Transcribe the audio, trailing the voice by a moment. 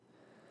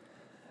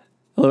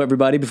Hello,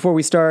 everybody. Before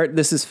we start,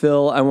 this is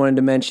Phil. I wanted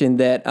to mention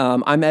that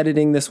I'm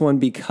editing this one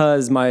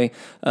because my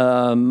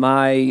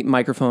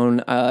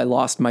microphone, I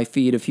lost my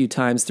feed a few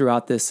times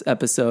throughout this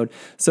episode.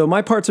 So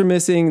my parts are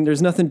missing.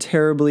 There's nothing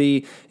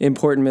terribly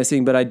important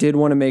missing, but I did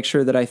want to make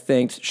sure that I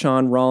thanked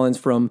Sean Rollins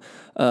from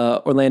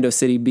Orlando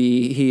City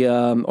B.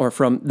 Or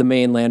from the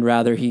mainland,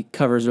 rather. He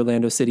covers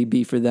Orlando City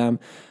B for them.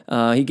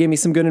 He gave me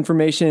some good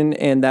information,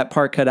 and that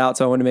part cut out,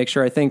 so I want to make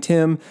sure I thanked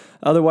him.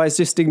 Otherwise,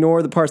 just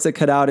ignore the parts that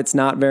cut out. It's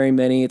not very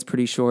many. It's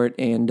pretty short,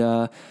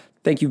 and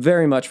thank you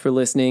very much for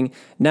listening.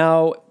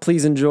 Now,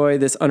 please enjoy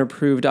this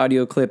unapproved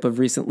audio clip of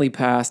recently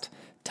passed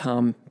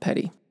Tom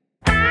Petty.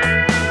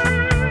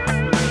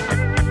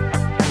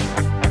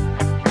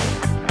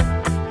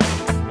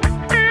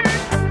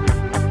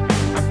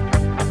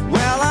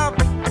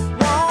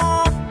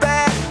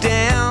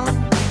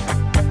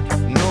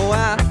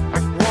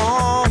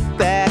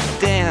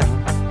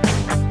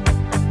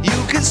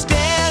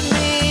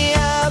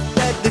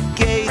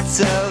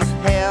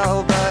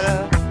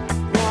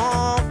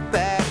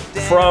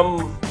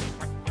 From,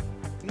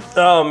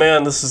 oh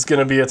man, this is going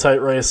to be a tight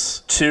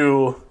race,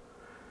 to,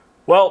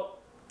 well,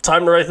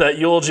 time to write that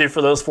eulogy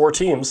for those 4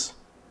 teams.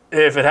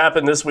 If it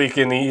happened this week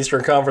in the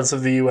Eastern Conference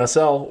of the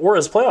USL, or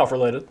is playoff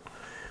related,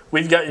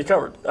 we've got you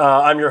covered.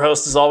 I'm your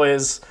host, as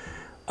always.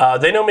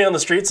 They know me on the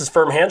streets as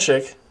Firm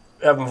Handshake,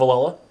 Evan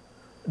Villela,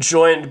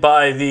 joined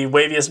by the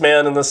waviest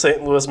man in the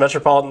St. Louis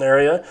metropolitan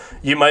area.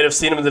 You might have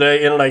seen him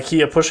today in an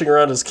IKEA pushing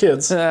around his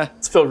kids.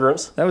 It's Phil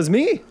Grooms. That was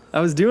me. I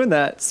was doing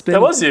that.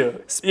 That was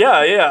you.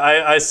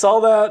 Yeah. I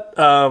saw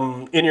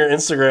that in your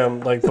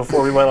Instagram, like,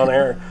 before we went on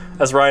air,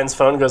 as Ryan's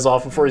phone goes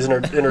off before he's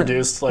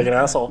introduced like an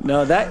asshole.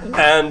 No,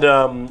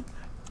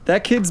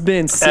 that kid's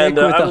been sick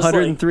with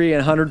 103 and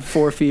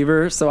 104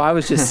 fever, so I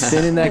was just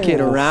spinning that kid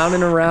around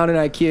and around in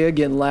IKEA,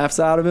 getting laughs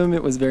out of him.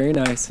 It was very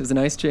nice. It was a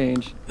nice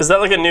change. Is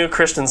that like a new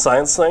Christian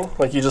Science thing?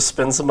 Like, you just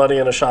spin somebody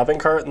in a shopping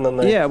cart and then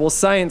they... Yeah, well,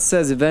 science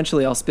says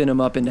eventually I'll spin him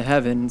up into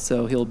heaven,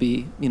 so he'll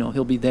be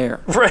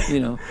there.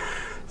 Right.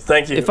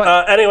 Thank you.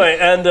 Anyway,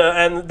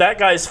 and that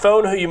guy's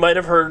phone, who you might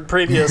have heard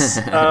previous,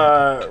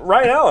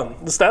 Ryan Allen,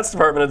 the stats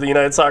department of the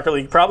United Soccer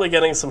League, probably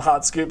getting some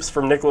hot scoops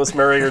from Nicholas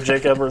Murray or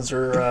Jake Edwards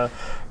or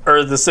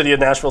the city of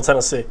Nashville,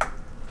 Tennessee.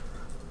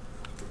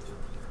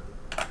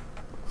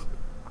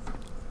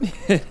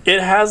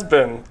 It has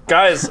been.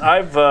 Guys,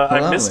 I've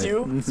missed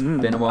you. It's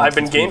been a while. I've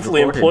been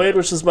gainfully employed,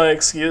 which is my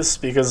excuse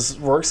because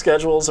work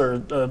schedules are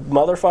a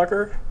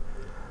motherfucker.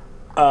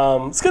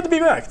 It's good to be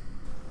back.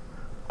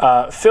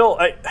 Phil,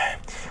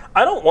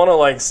 I don't want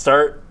to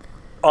start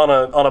on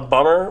a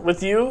bummer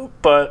with you,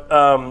 but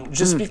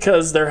just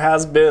because there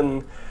has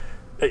been,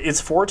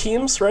 it's 4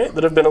 teams, right,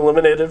 that have been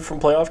eliminated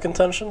from playoff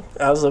contention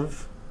as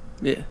of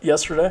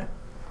yesterday,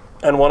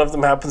 and one of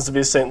them happens to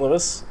be St.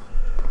 Louis.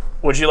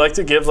 Would you like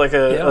to give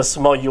a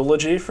small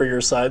eulogy for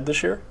your side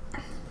this year?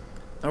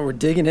 Oh, we're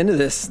digging into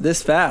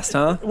this fast,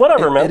 huh?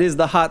 Whatever, man. It is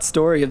the hot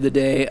story of the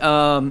day.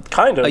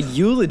 Kind of a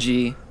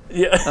eulogy.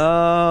 Yeah.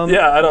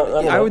 I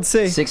don't know. I would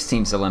say 6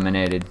 teams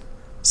eliminated.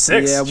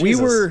 6. Yeah,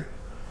 Jesus.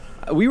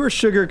 we were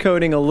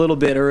sugarcoating a little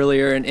bit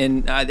earlier,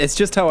 and it's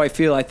just how I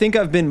feel. I think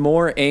I've been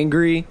more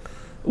angry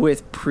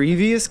with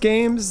previous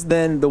games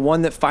than the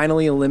one that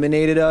finally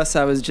eliminated us.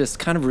 I was just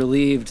kind of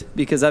relieved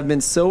because I've been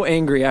so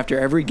angry after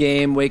every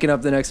game, waking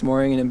up the next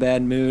morning in a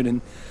bad mood,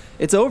 and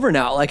it's over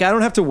now. I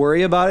don't have to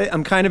worry about it.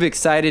 I'm kind of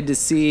excited to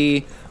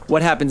see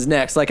what happens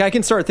next. I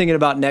can start thinking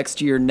about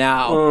next year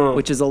now,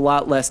 which is a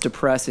lot less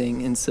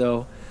depressing, and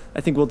so I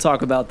think we'll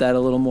talk about that a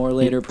little more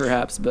later,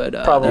 perhaps. But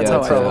that's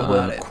how I feel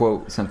about it.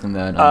 Quote something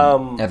that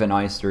Evan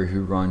Eister,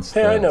 who runs the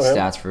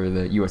stats for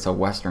the USL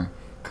Western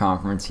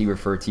Conference, he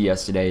referred to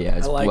yesterday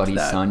as Bloody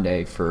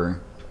Sunday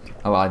for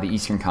a lot of the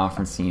Eastern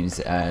Conference teams,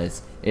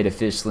 as it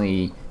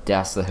officially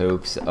dashed the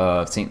hopes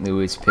of St.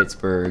 Louis,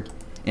 Pittsburgh,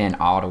 and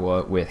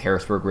Ottawa, with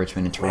Harrisburg,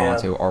 Richmond, and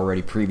Toronto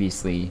already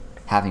previously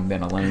having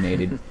been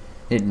eliminated.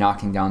 It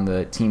knocking down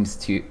the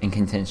teams in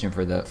contention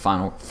for the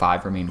final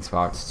 5 remaining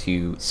spots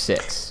to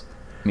 6.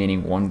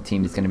 Meaning one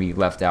team is going to be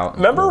left out.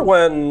 Remember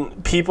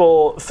when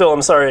people, Phil,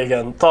 I'm sorry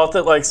again, thought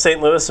that St.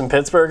 Louis and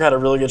Pittsburgh had a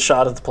really good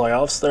shot at the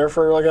playoffs there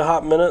for a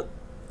hot minute?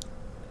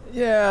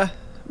 Yeah,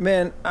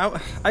 man,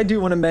 I do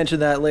want to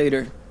mention that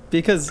later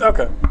because...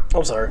 Okay,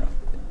 I'm sorry.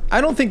 I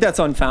don't think that's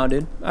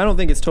unfounded. I don't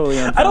think it's totally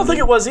unfounded. I don't think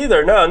it was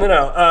either. No.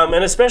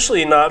 And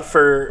especially not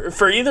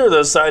for either of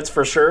those sides,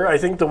 for sure. I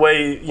think the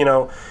way,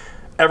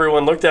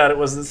 everyone looked at it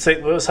was that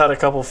St. Louis had a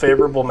couple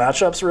favorable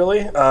matchups,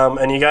 really,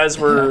 and you guys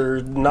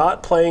were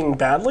not playing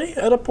badly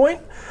at a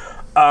point.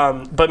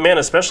 But, man,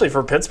 especially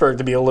for Pittsburgh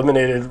to be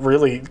eliminated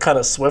really kind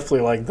of swiftly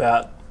like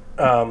that.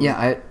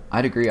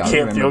 I'd agree.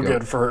 Can't feel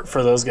good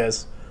for those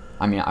guys.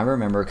 I mean, I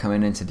remember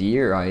coming into the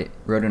year, I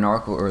wrote an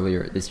article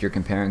earlier this year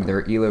comparing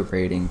their ELO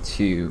rating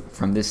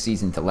from this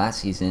season to last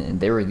season, and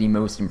they were the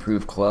most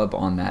improved club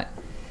on that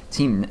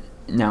team.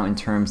 Now, in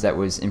terms that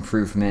was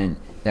improvement,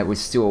 that was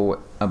still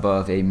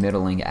above a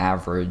middling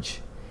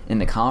average in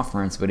the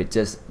conference, but it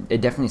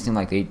definitely seemed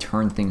like they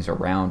turned things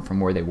around from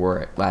where they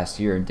were last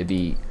year, and to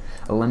be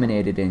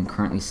eliminated and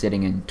currently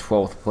sitting in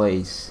 12th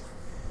place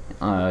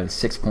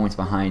 6 points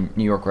behind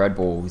New York Red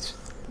Bulls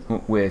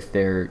with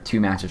their 2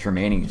 matches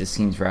remaining. It just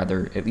seems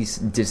rather, at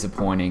least,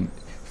 disappointing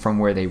from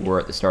where they were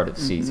at the start of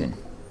the season.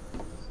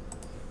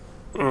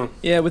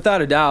 Yeah,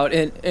 without a doubt.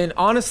 And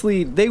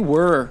honestly, they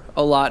were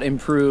a lot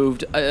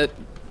improved.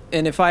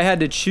 And if I had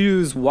to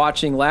choose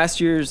watching last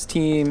year's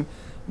team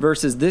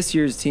versus this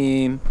year's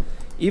team,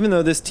 even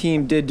though this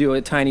team did do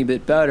a tiny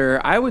bit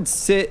better,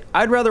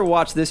 I'd rather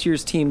watch this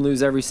year's team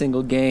lose every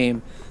single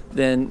game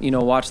than,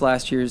 watch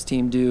last year's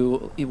team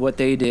do what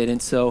they did.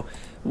 And so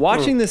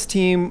watching this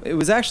team, it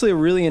was actually a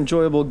really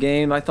enjoyable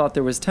game. I thought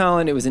there was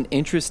talent. It was an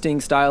interesting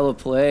style of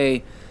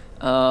play.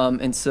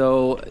 And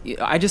so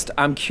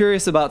I'm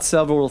curious about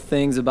several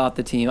things about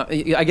the team.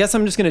 I guess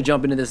I'm just going to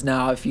jump into this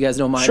now, if you guys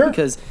don't mind. Sure.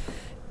 Because,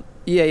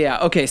 yeah.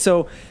 Okay,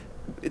 so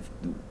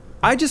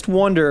I just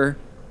wonder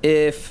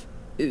if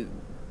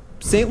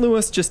St.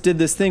 Louis just did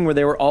this thing where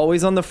they were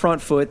always on the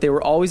front foot. They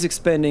were always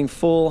expending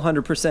full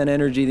 100%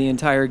 energy the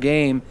entire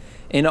game.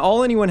 And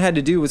all anyone had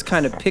to do was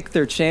kind of pick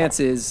their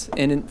chances.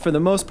 And for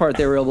the most part,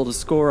 they were able to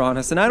score on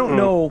us. And I don't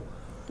know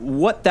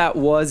what that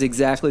was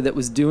exactly that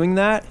was doing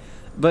that.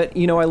 But,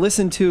 I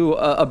listened to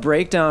a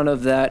breakdown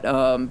of that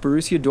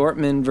Borussia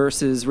Dortmund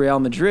versus Real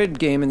Madrid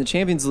game in the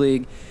Champions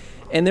League,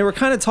 and they were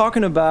kind of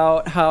talking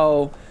about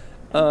how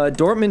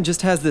Dortmund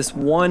just has this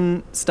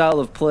one style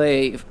of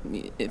play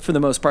for the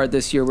most part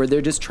this year where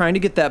they're just trying to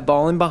get that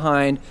ball in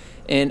behind,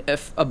 and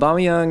if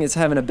Aubameyang is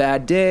having a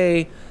bad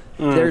day,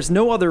 there's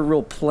no other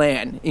real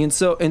plan. And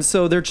so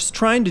they're just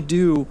trying to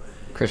do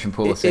 – Christian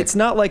Pulisic. It's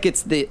not like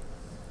it's the –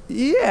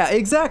 yeah,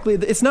 exactly.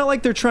 It's not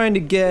like they're trying to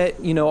get,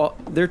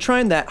 they're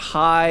trying that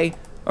high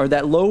or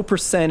that low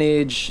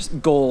percentage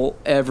goal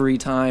every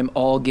time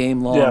all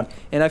game long. Yeah.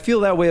 And I feel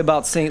that way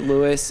about St.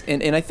 Louis.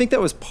 And I think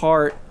that was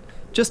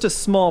just a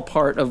small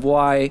part of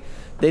why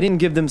they didn't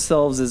give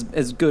themselves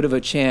as good of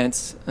a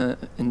chance.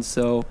 And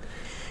so,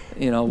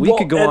 we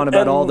could go on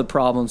about all the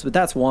problems, but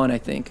that's one, I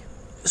think.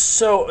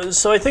 So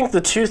I think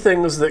the two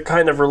things that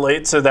kind of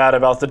relate to that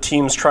about the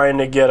teams trying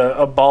to get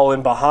a ball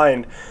in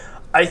behind,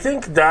 I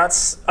think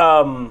that's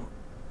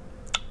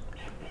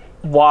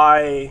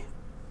why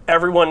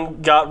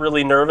everyone got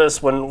really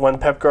nervous when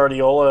Pep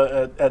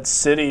Guardiola at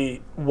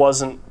City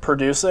wasn't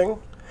producing.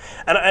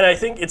 And I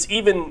think it's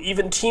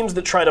even teams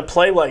that try to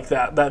play like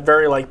that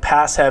very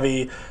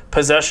pass-heavy,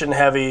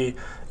 possession-heavy,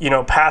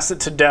 pass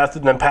it to death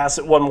and then pass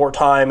it one more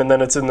time and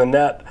then it's in the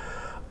net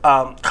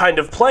kind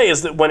of play,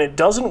 is that when it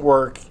doesn't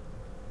work,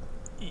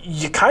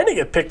 you kind of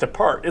get picked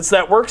apart. It's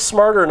that work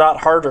smarter,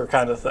 not harder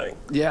kind of thing.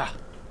 Yeah.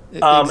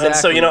 Exactly. And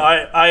so,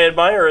 I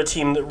admire a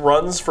team that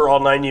runs for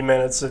all 90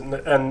 minutes and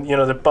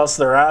that busts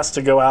their ass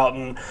to go out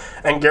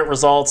and get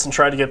results and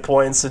try to get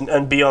points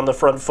and be on the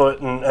front foot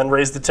and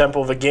raise the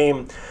tempo of a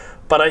game.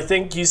 But I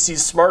think you see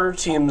smarter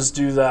teams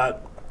do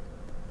that,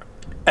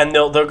 and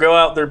they'll go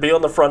out, they'll be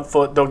on the front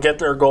foot, they'll get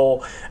their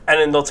goal, and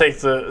then they'll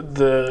take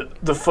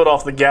the foot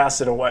off the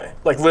gas in a way.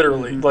 Like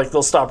literally. Like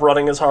they'll stop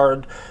running as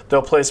hard,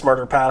 they'll play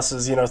smarter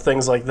passes,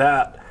 things like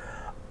that.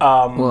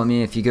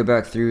 If you go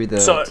back through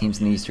the teams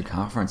in the Eastern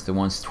Conference, the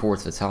ones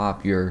towards the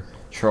top, your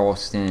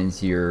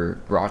Charlestons, your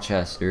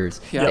Rochesters,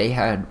 they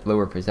had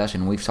lower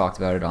possession. We've talked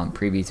about it on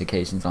previous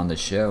occasions on the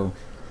show,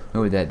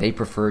 that they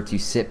prefer to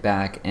sit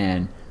back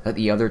and let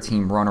the other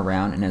team run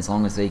around, and as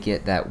long as they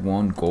get that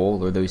one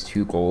goal or those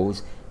 2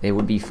 goals, they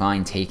would be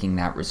fine taking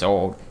that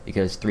result,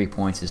 because 3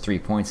 points is 3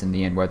 points in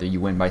the end, whether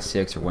you win by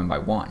 6 or win by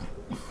 1.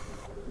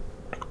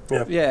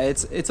 Yeah,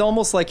 it's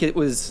almost like it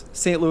was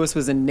St. Louis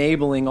was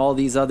enabling all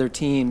these other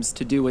teams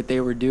to do what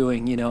they were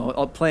doing,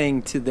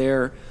 playing to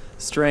their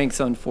strengths,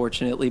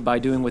 unfortunately, by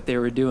doing what they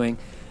were doing.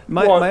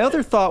 My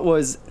other thought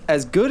was,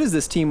 as good as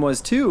this team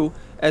was too,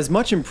 as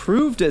much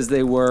improved as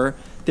they were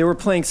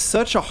playing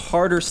such a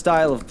harder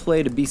style of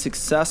play to be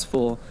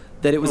successful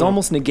that it was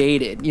almost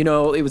negated.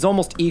 It was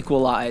almost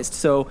equalized.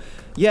 So,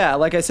 yeah,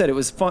 like I said, it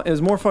was fun. It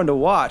was more fun to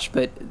watch,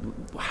 but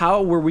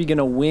how were we going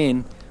to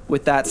win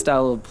with that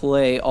style of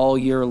play all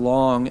year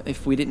long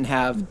if we didn't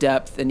have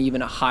depth and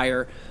even a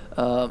higher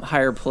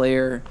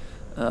player,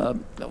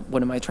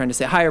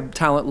 higher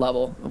talent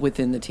level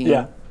within the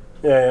team?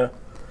 Yeah.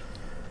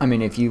 I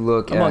mean, if you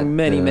look among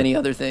many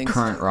other things,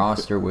 current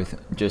roster with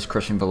just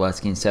Christian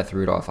Valesky and Seth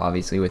Rudolph,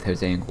 obviously with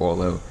Jose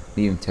Angulo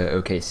leaving to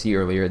OKC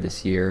earlier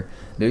this year,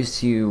 those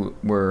two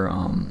were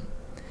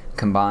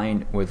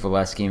combined with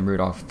Valesky and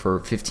Rudolph for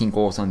 15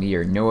 goals on the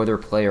year. No other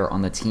player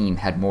on the team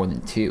had more than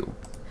 2.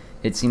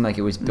 It seemed like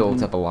it was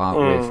built up a lot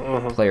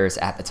with players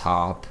at the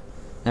top,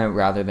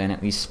 rather than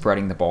at least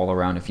spreading the ball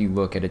around. If you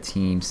look at a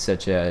team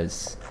such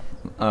as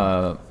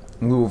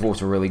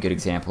Louisville's a really good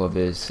example of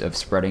this, of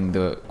spreading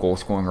the goal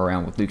scoring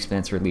around, with Luke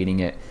Spencer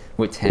leading it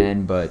with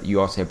 10, but you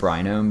also have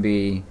Brian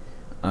Ownby,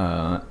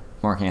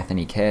 Mark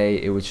Anthony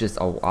Kay. It was just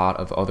a lot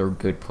of other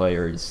good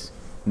players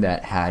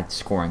that had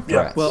scoring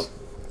threats. Well,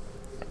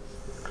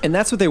 and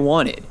that's what they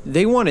wanted.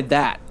 They wanted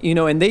that,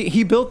 and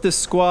he built this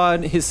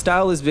squad. His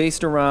style is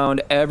based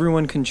around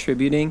everyone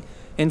contributing,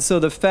 And so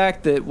the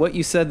fact that what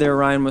you said there,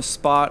 Ryan, was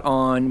spot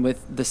on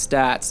with the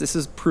stats, this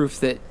is proof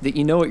that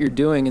you know what you're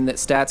doing and that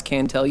stats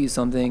can tell you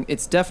something.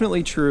 It's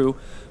definitely true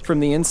from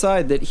the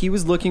inside that he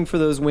was looking for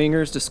those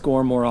wingers to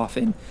score more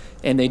often,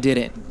 and they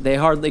didn't. They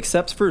hardly,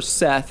 except for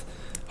Seth,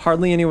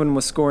 hardly anyone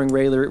was scoring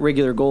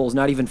regular goals,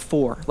 not even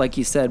 4, like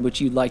you said, which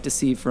you'd like to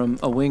see from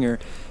a winger.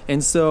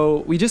 And so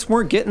we just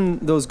weren't getting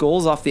those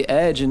goals off the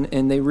edge,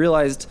 and they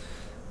realized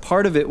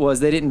part of it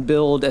was they didn't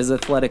build as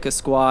athletic a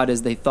squad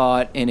as they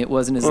thought, and it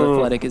wasn't as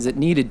athletic as it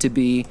needed to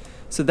be.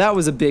 So that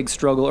was a big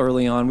struggle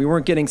early on. We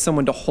weren't getting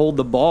someone to hold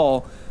the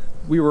ball.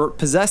 We were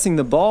possessing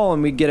the ball,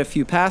 and we'd get a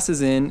few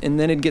passes in, and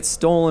then it'd get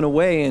stolen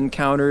away and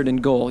countered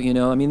and goal.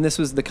 I mean, this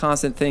was the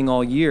constant thing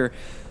all year.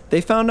 They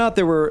found out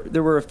there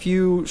were a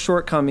few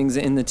shortcomings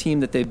in the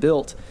team that they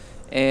built,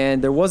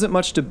 and there wasn't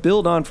much to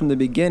build on from the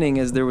beginning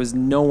as there was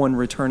no one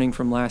returning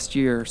from last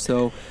year.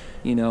 So,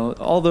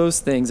 all those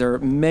things are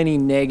many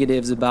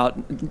negatives about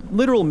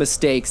literal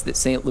mistakes that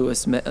St.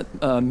 Louis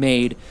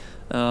made.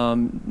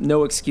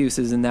 No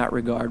excuses in that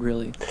regard,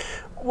 really.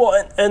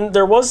 Well, and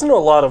there wasn't a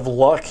lot of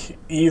luck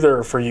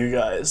either for you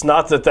guys.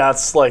 Not that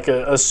that's like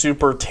a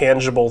super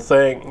tangible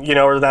thing,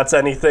 or that's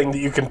anything that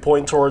you can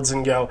point towards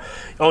and go,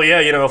 oh yeah,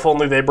 if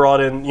only they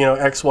brought in,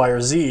 X, Y,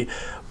 or Z.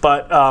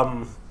 But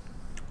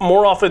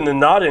more often than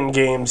not in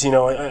games,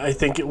 I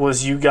think it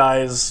was you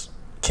guys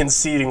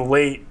conceding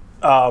late.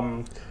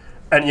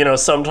 And,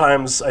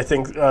 sometimes I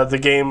think the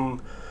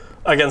game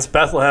against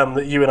Bethlehem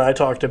that you and I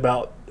talked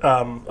about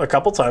a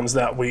couple times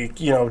that week,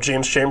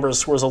 James Chambers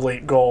scores a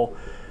late goal.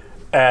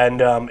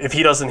 And if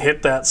he doesn't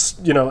hit that,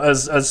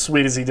 as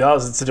sweet as he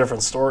does, it's a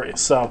different story.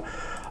 So,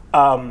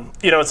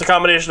 it's a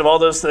combination of all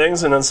those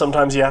things. And then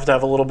sometimes you have to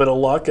have a little bit of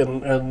luck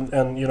and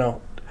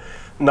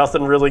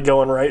nothing really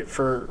going right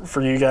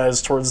for you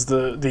guys towards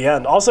the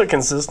end. Also,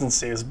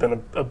 consistency has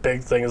been a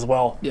big thing as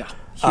well. Yeah,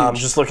 huge.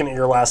 Just looking at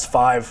your last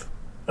 5,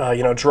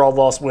 draw,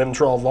 loss, win,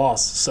 draw,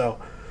 loss. So,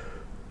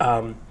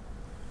 I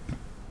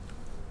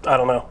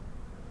don't know.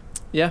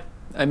 Yeah.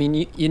 I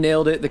mean, you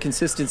nailed it. The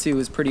consistency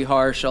was pretty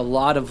harsh. A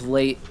lot of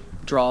late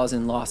draws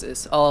and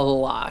losses. A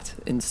lot.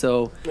 And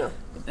so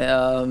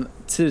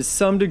to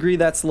some degree,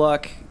 that's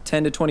luck.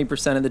 10 to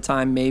 20% of the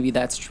time, maybe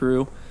that's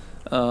true.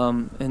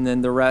 And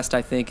then the rest,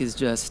 I think, is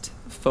just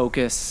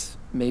focus,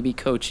 maybe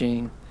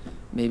coaching,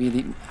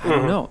 maybe I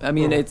don't know. I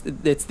mean,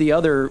 it's the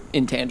other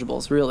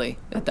intangibles, really,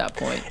 at that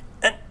point.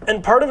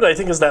 And part of it, I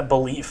think, is that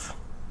belief.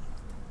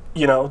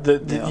 You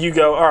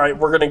go, all right,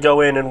 we're going to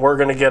go in and we're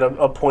going to get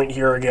a point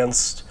here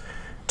against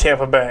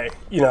Tampa Bay,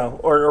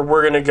 or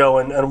we're going to go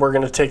and we're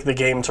going to take the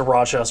game to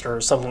Rochester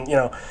or something,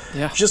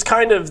 Just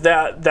kind of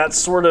that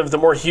sort of the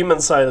more human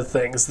side of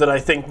things that I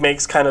think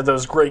makes kind of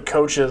those great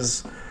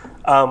coaches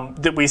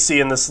that we see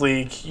in this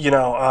league,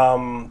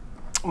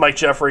 Mike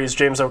Jeffries,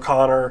 James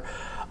O'Connor,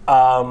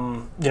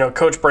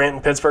 Coach Brandt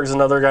in Pittsburgh is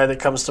another guy that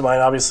comes to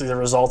mind. Obviously, the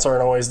results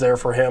aren't always there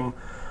for him.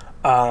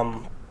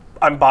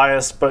 I'm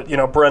biased, but,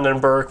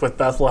 Brendan Burke with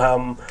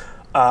Bethlehem,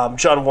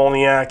 John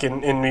Wolniak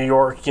in New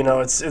York,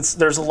 it's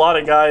there's a lot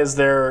of guys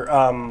there.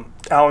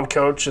 Alan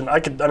Coach, and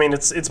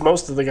it's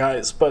most of the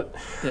guys, but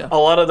a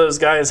lot of those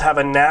guys have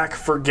a knack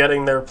for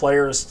getting their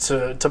players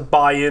to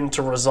buy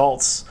into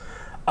results.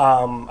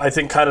 I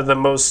think kind of the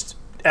most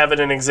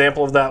evident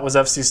example of that was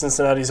FC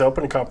Cincinnati's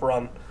Open Cup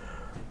run.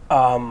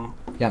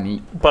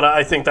 But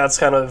I think that's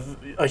kind of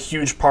a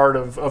huge part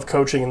of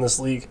coaching in this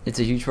league. It's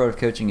a huge part of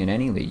coaching in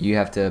any league. You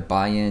have to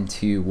buy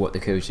into what the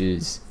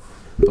coaches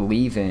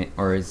believe in,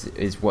 or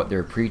is what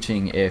they're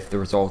preaching. If the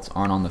results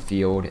aren't on the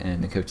field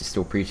and the coach is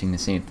still preaching the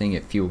same thing,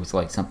 it feels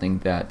like something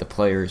that the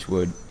players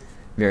would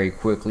very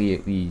quickly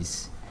at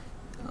least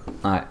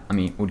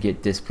would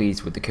get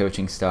displeased with the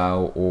coaching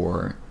style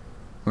or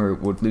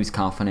would lose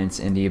confidence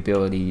in the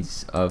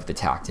abilities of the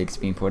tactics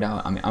being put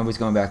out. I was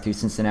going back to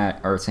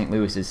St.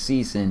 Louis's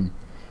season,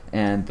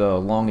 and the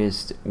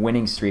longest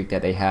winning streak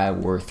that they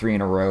had were 3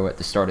 in a row at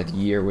the start of the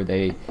year, where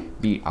they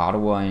beat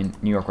Ottawa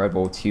and New York Red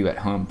Bull 2 at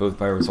home, both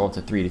by results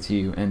of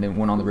 3-2, and then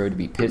went on the road to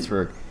beat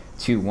Pittsburgh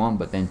 2-1.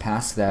 But then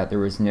past that, there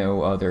was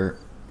no other,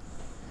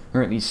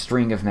 or at least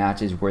string of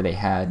matches where they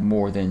had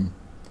more than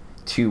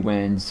 2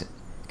 wins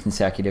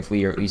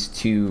consecutively, or at least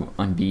 2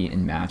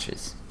 unbeaten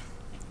matches.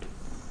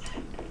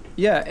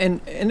 Yeah,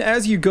 and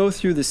as you go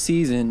through the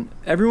season,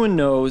 everyone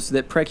knows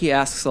that Preki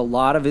asks a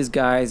lot of his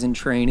guys in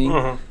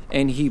training,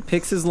 and he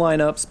picks his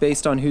lineups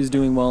based on who's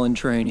doing well in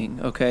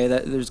training. Okay,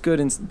 there's good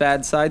and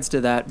bad sides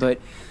to that, but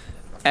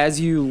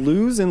as you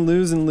lose and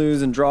lose and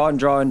lose and draw and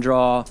draw and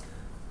draw,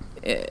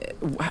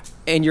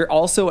 and you're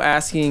also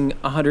asking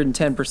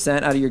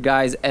 110% out of your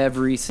guys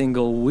every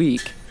single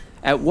week,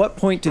 at what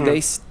point do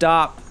they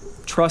stop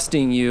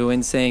trusting you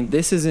and saying,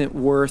 this isn't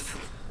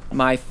worth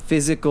my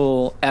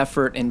physical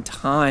effort and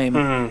time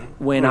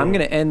when I'm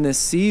going to end this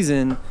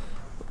season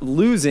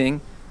losing?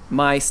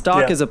 My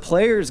stock as a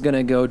player is going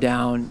to go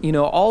down.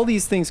 All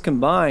these things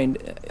combined,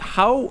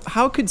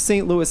 how could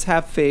St. Louis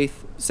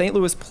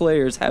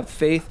players have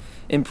faith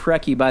in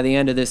Preki by the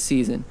end of this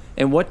season?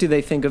 And what do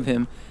they think of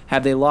him?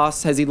 Has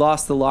he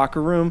lost the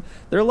locker room?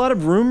 There are a lot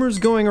of rumors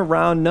going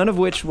around, none of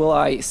which will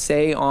I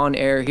say on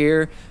air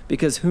here,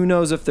 because who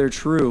knows if they're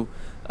true.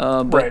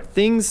 But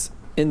things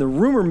in the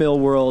rumor mill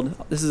world,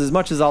 this is as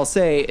much as I'll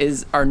say,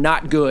 are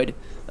not good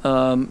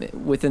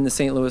within the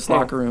St. Louis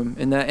locker room.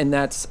 And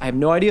that's I have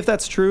no idea if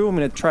that's true. I'm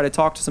going to try to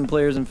talk to some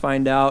players and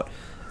find out.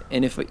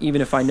 And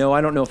even if I know,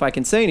 I don't know if I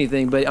can say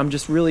anything, but I'm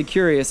just really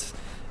curious,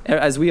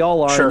 as we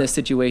all are in this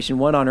situation,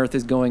 what on earth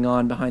is going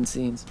on behind the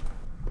scenes?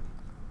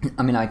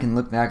 I mean, I can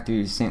look back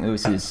through St.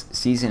 Louis's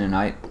season,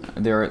 and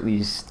there are at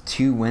least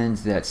 2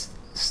 wins that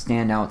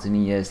stand out to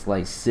me as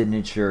like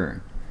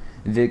signature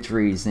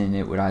victories, and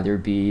it would either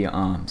be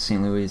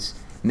St. Louis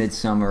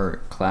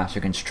Midsummer clash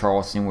against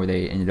Charleston, where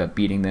they ended up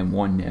beating them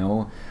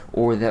 1-0,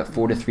 or that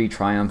 4-3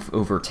 triumph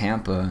over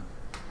Tampa,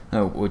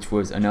 which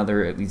was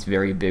another at least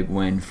very big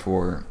win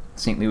for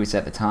St. Louis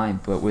at the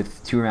time. But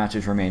with 2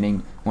 matches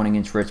remaining, one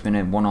against Richmond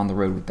and one on the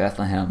road with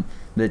Bethlehem,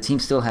 the team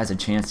still has a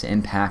chance to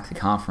impact the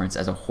conference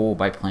as a whole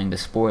by playing the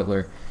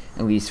spoiler,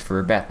 at least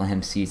for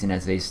Bethlehem's season,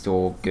 as they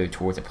still go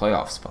towards a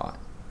playoff spot.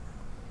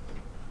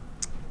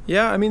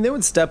 Yeah, I mean, they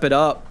would step it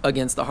up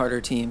against the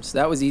harder teams.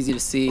 That was easy to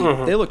see.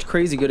 Mm-hmm. They looked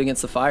crazy good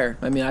against the Fire.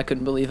 I mean, I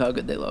couldn't believe how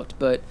good they looked.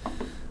 But,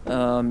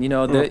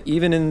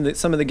 even in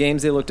some of the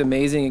games, they looked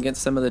amazing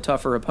against some of the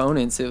tougher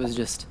opponents. It was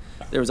just,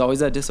 there was always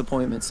that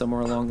disappointment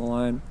somewhere along the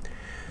line.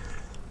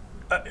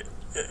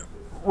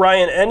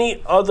 Ryan,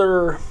 any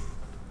other,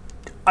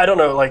 I don't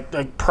know,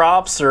 like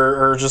props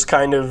or just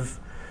kind of,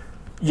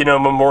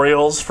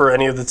 memorials for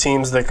any of the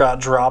teams that got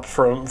dropped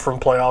from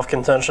playoff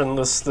contention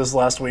this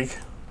last week?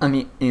 I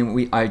mean,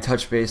 I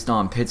touched based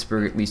on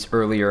Pittsburgh at least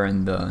earlier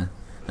in the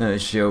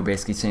show,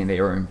 basically saying they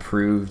are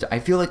improved. I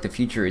feel like the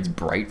future is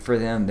bright for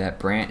them, that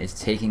Brandt is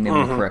taking them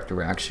in the correct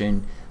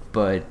direction.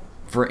 But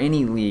for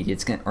any league,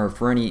 or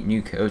for any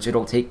new coach,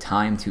 it'll take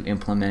time to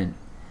implement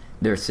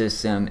their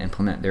system,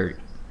 implement their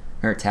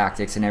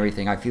tactics and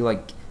everything. I feel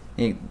like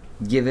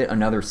give it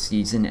another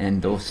season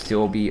and they'll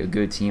still be a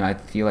good team. I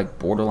feel like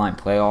borderline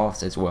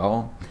playoffs as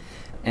well.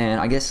 And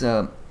I guess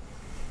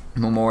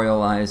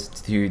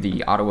memorialized to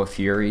the Ottawa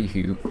Fury,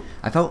 who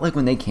I felt like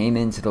when they came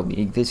into the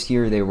league this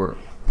year,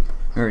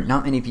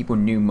 not many people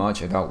knew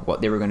much about what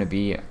they were going to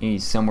be.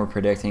 Some were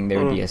predicting they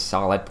would be a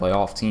solid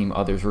playoff team.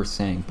 Others were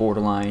saying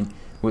borderline,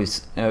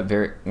 with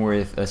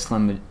a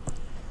slim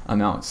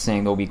amount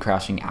saying they'll be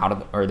crashing out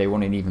of, or they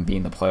wouldn't even be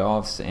in the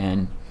playoffs.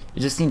 And it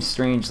just seems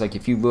strange, like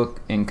if you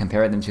look and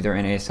compare them to their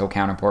NASL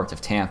counterparts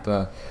of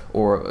Tampa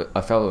or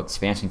a fellow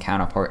expansion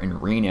counterpart in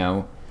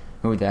Reno,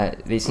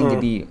 that they seem to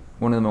be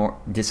one of the more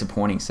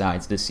disappointing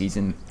sides this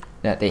season,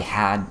 that they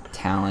had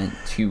talent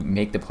to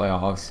make the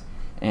playoffs,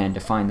 and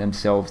to find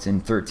themselves in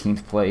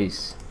 13th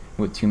place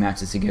with 2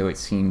 matches to go, it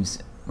seems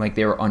like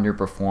they were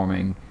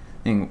underperforming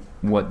in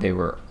what they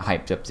were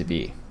hyped up to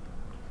be.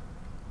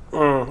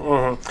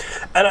 Mm-hmm.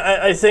 And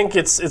I think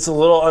it's a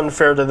little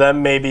unfair to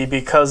them maybe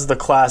because the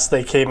class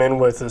they came in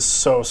with is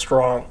so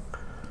strong.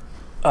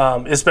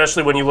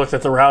 Especially when you looked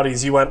at the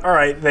Rowdies, you went, all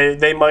right,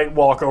 they might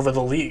walk over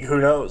the league. Who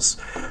knows?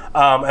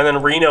 And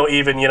then Reno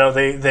even,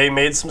 they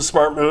made some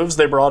smart moves.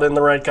 They brought in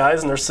the right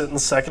guys, and they're sitting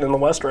second in the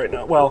West right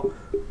now. Well,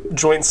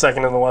 joint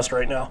second in the West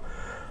right now.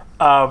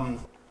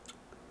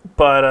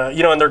 But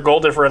and their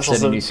goal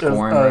differentials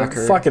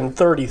are fucking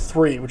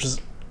 33, which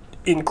is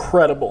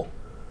incredible.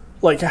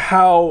 Like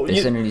how they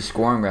set a new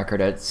scoring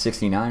record at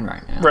 69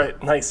 right now.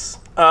 Right, nice.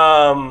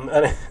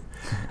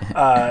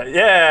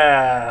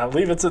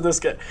 Leave it to this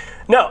guy.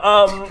 No,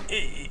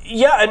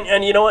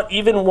 and you know what?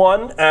 Even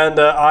one, and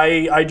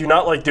I do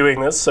not like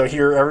doing this, so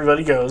here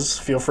everybody goes.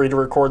 Feel free to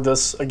record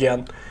this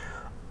again.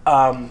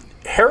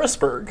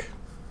 Harrisburg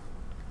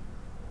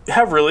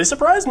have really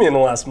surprised me in the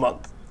last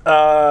month.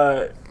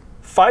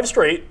 5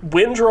 straight,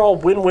 win, draw,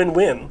 win, win,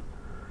 win.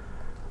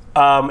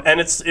 And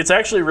it's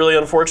actually really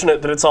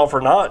unfortunate that it's all for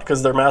naught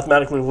because they're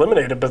mathematically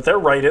eliminated, but they're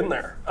right in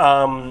there.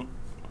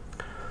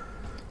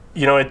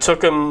 It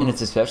took them... And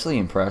it's especially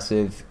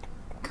impressive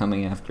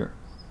coming after...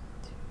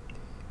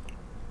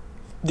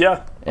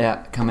 Yeah.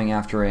 Yeah, coming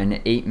after an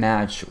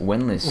 8-match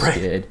winless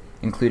skid,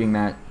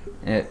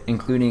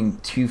 including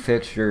 2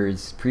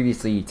 fixtures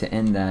previously to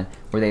end that,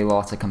 where they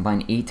lost a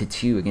combined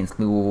 8-2 against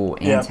Louisville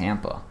and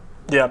Tampa.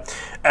 Yeah,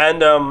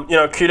 and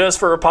kudos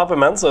for Papa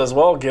Mensah as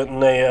well,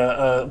 getting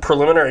a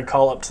preliminary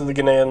call-up to the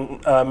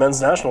Ghanaian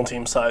men's national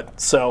team side.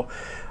 So,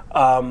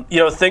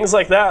 things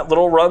like that,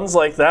 little runs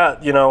like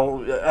that,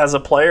 as a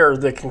player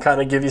that can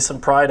kind of give you some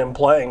pride in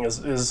playing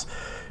is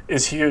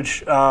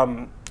huge.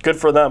 Good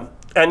for them.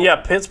 And yeah,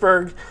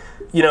 Pittsburgh,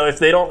 if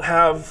they don't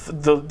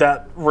have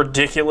that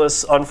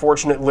ridiculous,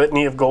 unfortunate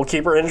litany of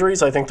goalkeeper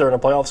injuries, I think they're in a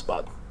playoff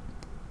spot.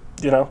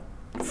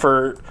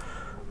 For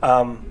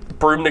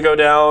Broom to go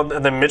down,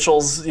 and then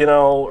Mitchell's,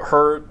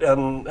 hurt,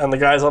 and the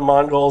guys on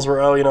Mongols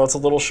were, it's a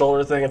little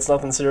shoulder thing, it's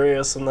nothing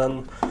serious, and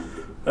then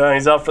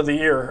he's out for the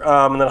year.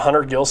 And then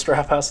Hunter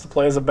Gilstrap has to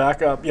play as a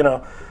backup,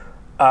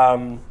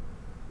 Gentlemen,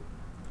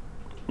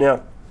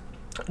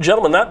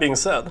 that being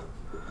said,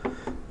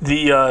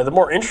 the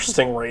more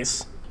interesting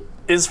race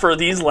is for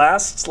these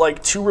last,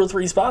 2 or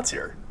 3 spots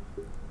here.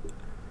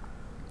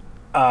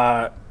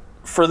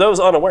 For those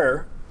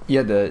unaware...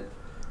 Yeah, the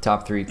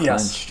top 3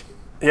 clinched.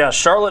 Yeah,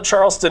 Charlotte,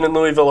 Charleston, and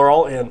Louisville are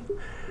all in.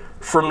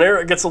 From there,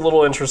 it gets a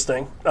little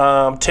interesting.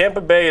 Tampa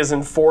Bay is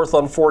in 4th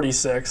on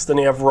 46. Then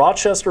you have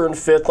Rochester in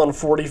 5th on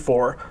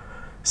 44.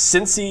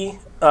 Cincy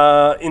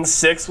in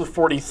 6th with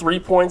 43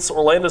 points.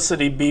 Orlando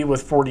City B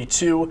with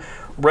 42.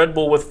 Red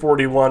Bull with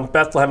 41.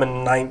 Bethlehem in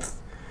 9th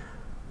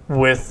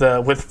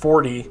with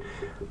 40.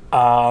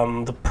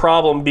 The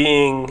problem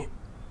being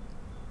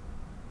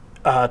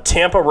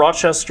Tampa,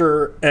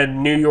 Rochester,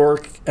 and New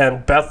York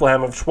and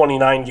Bethlehem have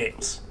 29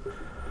 games.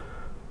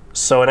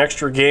 So an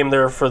extra game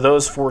there for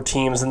those 4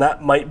 teams, and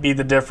that might be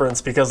the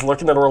difference, because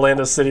looking at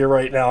Orlando City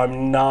right now,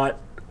 I'm not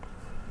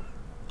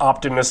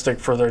optimistic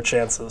for their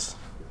chances.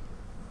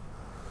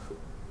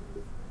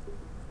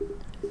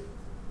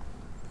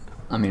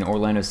 I mean,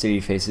 Orlando City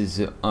faces,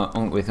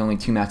 with only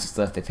 2 matches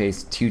left, they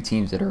face 2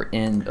 teams that are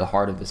in the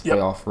heart of this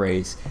playoff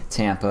race,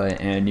 Tampa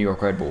and New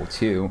York Red Bull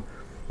 2.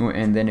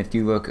 And then if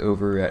you look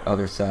over at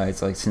other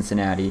sides like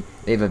Cincinnati,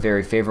 they have a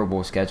very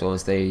favorable schedule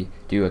as they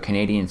do a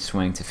Canadian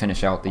swing to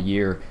finish out the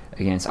year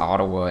against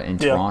Ottawa and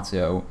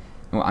Toronto.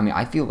 Well, I mean,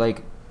 I feel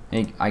like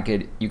you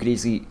could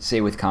easily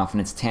say with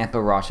confidence Tampa,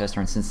 Rochester,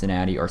 and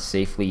Cincinnati are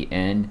safely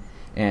in.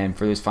 And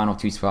for those final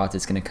 2 spots,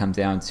 it's going to come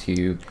down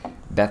to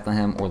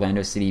Bethlehem,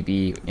 Orlando City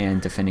B,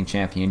 and defending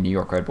champion New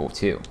York Red Bull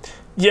 2.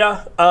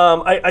 Yeah,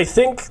 I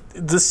think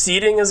the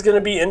seeding is going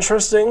to be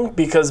interesting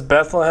because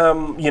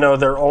Bethlehem,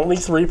 they're only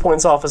 3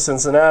 points off of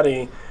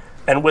Cincinnati,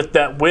 and with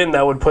that win,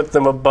 that would put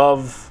them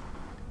above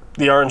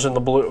the orange and the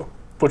blue,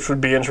 which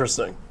would be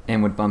interesting.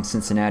 And would bump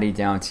Cincinnati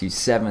down to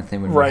 7th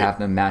and would have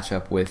them match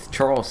up with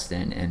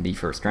Charleston in the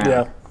first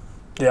round.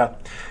 Yeah.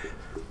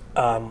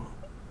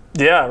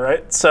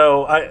 Right.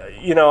 So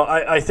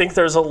I think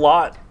there's a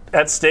lot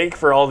at stake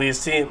for all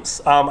these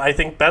teams. I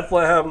think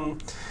Bethlehem.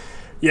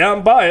 Yeah,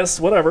 I'm biased.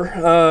 Whatever.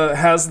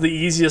 Has the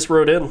easiest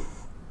road in.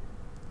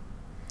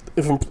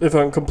 If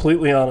I'm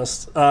completely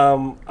honest,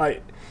 I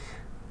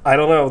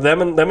don't know.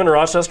 Them and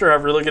Rochester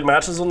have really good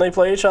matches when they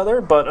play each other,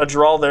 but a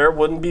draw there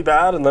wouldn't be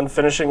bad. And then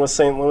finishing with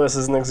St. Louis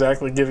isn't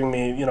exactly giving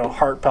me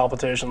heart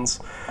palpitations.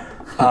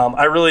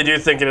 I really do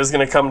think it is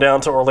going to come down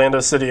to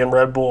Orlando City and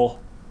Red Bull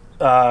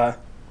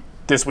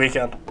this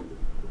weekend.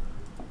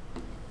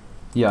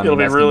 Yeah, it'll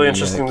be really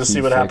interesting to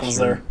see what happens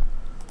there.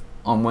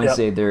 On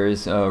Wednesday,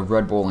 there's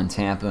Red Bull in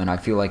Tampa, and I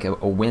feel like a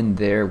win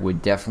there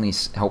would definitely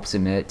help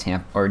cement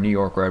Tampa or New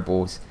York Red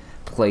Bull's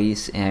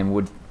place and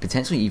would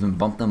potentially even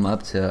bump them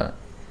up to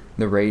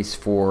the race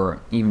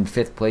for even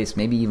 5th place,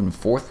 maybe even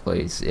 4th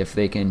place if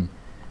they can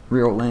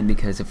reel in,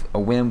 because if a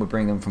win would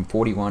bring them from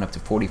 41 up to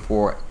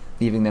 44,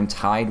 leaving them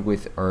tied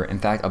with, or in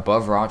fact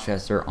above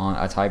Rochester on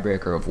a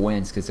tiebreaker of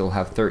wins, because they'll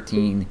have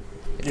 13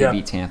 if they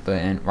beat Tampa,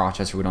 and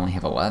Rochester would only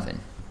have 11.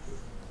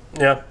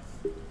 Yeah.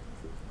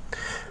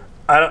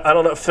 I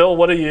don't know, Phil.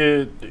 What are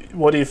you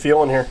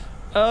feeling here?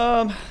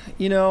 I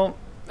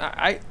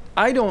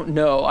don't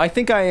know. I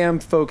think I am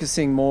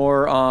focusing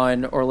more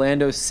on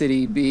Orlando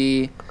City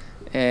B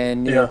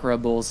and New York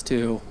Red Bulls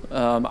too.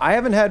 I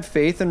haven't had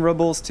faith in Red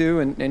Bulls too,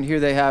 and here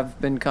they have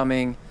been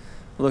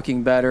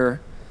looking better.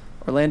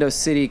 Orlando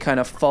City kind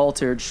of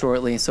faltered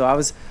shortly, so I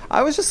was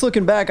just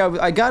looking back.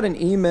 I got an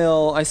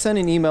email. I sent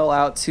an email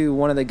out to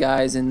one of the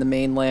guys in the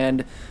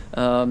mainland,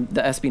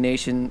 the SB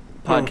Nation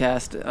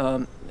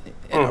podcast.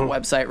 Our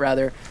website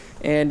rather,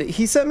 and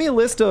he sent me a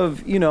list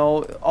of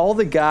all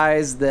the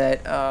guys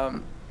that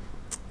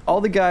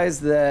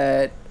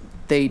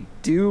they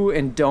do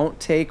and don't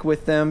take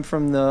with them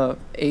from the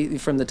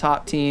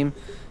top team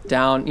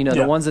down,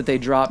 the ones that they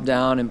drop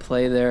down and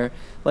play there.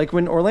 Like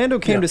when Orlando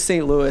came to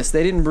St. Louis,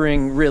 they didn't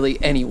bring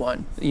really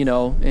anyone,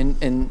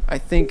 and I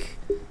think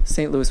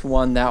St. Louis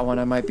won that one.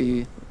 I might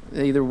be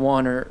either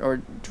won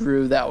or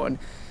drew that one,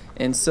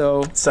 and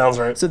so sounds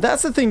right. So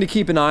that's the thing to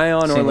keep an eye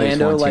on. St.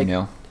 Orlando, Louis won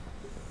 2-0.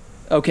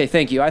 Okay,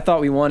 thank you. I thought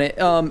we won it,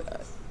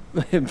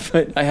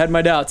 but I had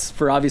my doubts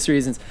for obvious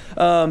reasons.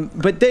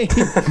 But they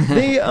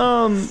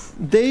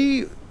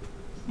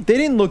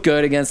didn't look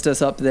good against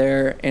us up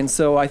there, and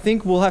so I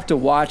think we'll have to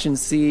watch and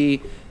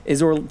see.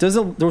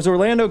 Does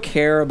Orlando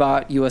care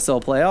about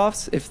USL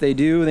playoffs? If they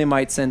do, they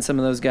might send some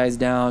of those guys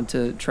down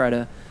to try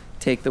to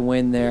take the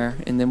win there,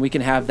 and then we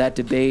can have that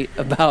debate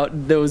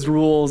about those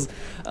rules.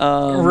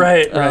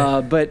 Right.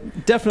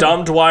 But definitely,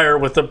 Dom Dwyer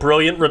with a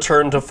brilliant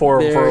return to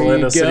form for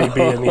Orlando City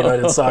B in the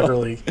United Soccer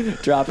League.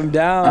 Drop him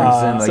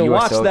down. So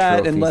watch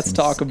that, and let's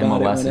talk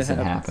about MLS it when it isn't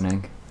happens.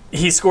 happening.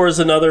 He scores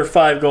another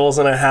 5 goals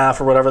and a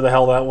half, or whatever the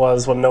hell that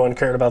was, when no one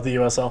cared about the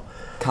USL.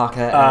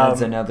 Kaka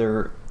adds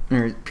another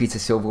piece of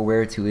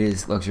silverware to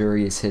his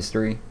luxurious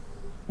history.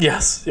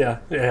 Yes,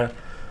 yeah.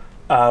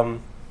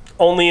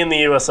 Only in the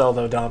USL,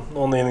 though, Dom.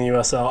 Only in the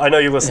USL. I know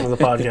you listen to the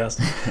podcast.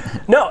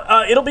 No,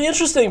 it'll be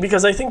interesting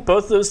because I think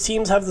both those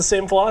teams have the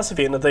same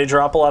philosophy in that they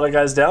drop a lot of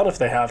guys down if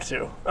they have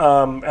to.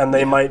 And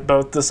they might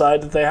both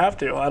decide that they have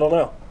to. I don't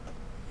know.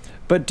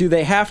 But do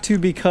they have to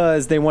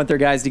because they want their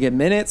guys to get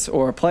minutes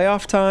or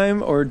playoff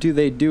time, or do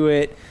they do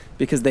it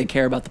because they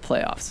care about the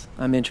playoffs.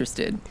 I'm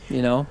interested,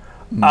 We'll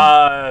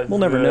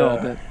never know,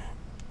 but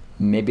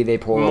maybe they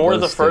pull more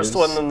the first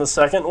one than the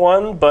second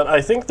one, but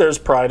I think there's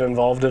pride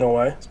involved in a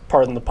way.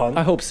 Pardon the pun.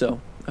 I hope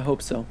so. I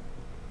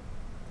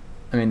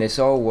mean, they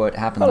saw what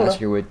happened last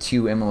year with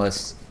 2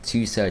 MLS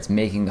 2 sides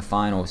making the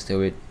finals,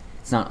 so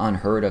it's not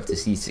unheard of to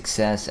see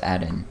success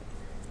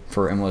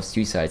for MLS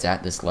 2 sides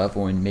at this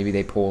level, and maybe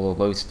they pull a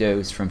Los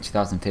Dos from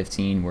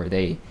 2015 where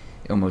they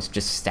almost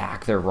just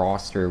stack their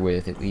roster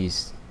with at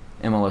least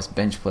MLS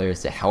bench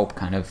players to help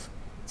kind of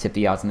tip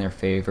the odds in their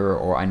favor.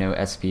 Or I know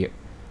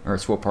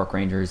Swope Park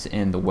Rangers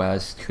in the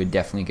West could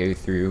definitely go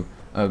through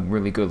a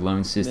really good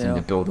loan system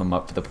to build them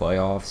up for the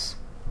playoffs.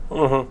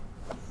 Mm-hmm.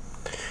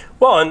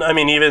 Well, and I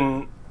mean,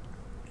 even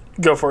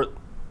go for it.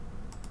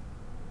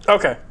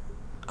 Okay,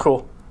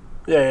 cool.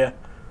 Yeah.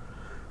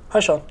 Hi,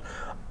 Sean.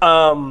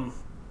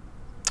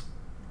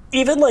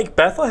 Even like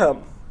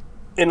Bethlehem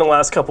in the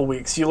last couple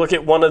weeks, you look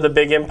at one of the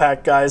big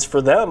impact guys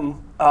for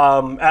them,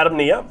 Adam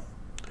Niem,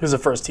 who's a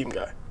first-team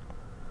guy,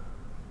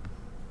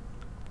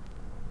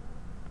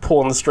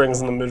 pulling the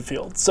strings in the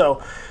midfield.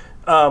 So,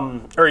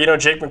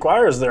 Jake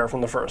McGuire is there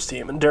from the first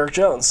team, and Derek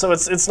Jones. So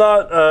it's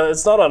not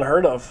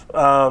unheard of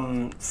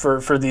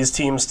for these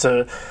teams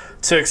to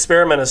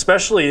experiment.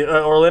 Especially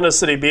Orlando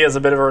City B has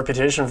a bit of a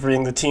reputation for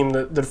being the team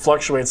that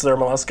fluctuates their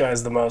MLS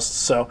guys the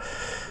most. So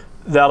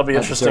that'll be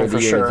interesting for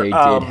sure. They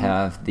did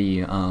have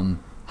the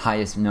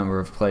highest number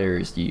of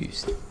players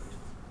used.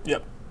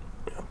 Yep.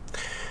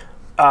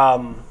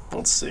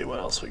 Let's see what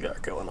else we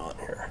got going on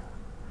here.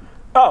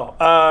 Oh,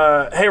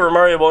 hey,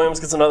 Romario Williams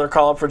gets another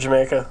call-up for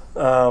Jamaica.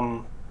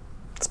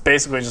 It's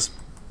basically just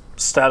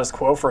status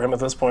quo for him at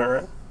this point,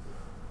 right?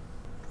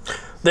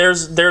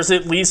 There's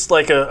at least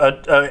like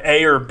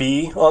a or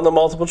B on the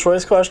multiple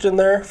choice question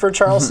there for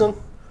Charleston.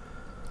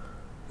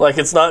 Like,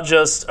 it's not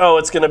just,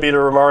 it's going to be to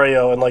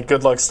Romario and, like,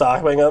 good luck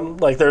stopping him.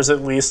 Like, there's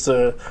at least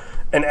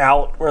an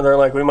out where they're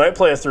like, we might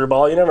play a through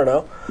ball. You never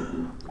know.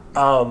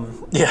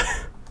 Yeah.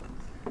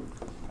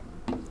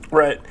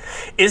 Right.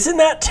 Isn't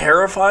that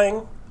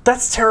terrifying?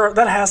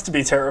 That has to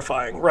be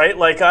terrifying, right?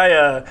 Like,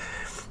 a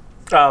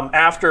bit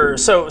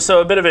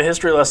of a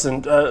history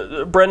lesson.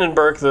 Brendan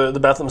Burke, the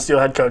Bethlehem Steel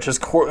head coach,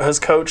 has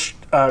coached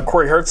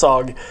Corey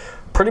Herzog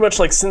pretty much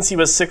like since he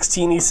was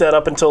 16. He said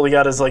up until he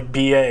got his like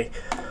BA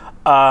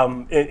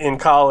in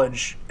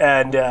college,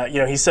 and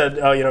he said,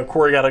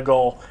 Corey got a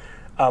goal,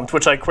 to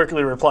which I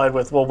quickly replied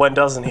with, well, when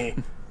doesn't he?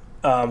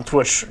 To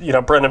which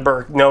Brendan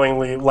Burke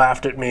knowingly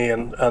laughed at me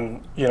and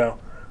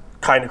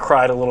kind of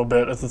cried a little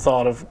bit at the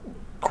thought of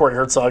Corey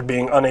Herzog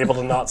being unable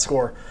to not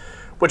score.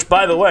 Which,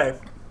 by the way,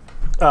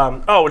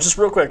 just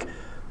real quick,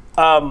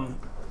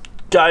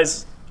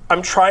 guys,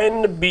 I'm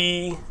trying to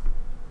be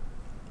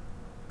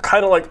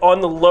kind of like on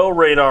the low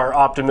radar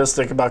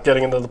optimistic about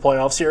getting into the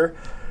playoffs here,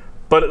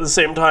 but at the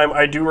same time,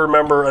 I do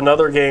remember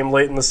another game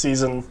late in the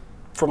season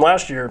from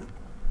last year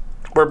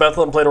where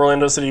Bethlehem played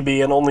Orlando City B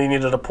and only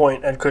needed a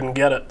point and couldn't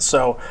get it.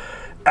 So,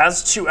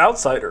 as two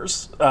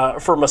outsiders,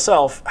 for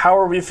myself, how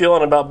are we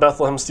feeling about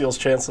Bethlehem Steel's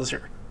chances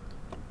here?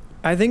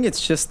 I think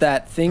it's just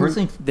that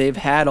thing they've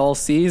had all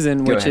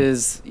season, which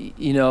is,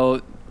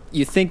 you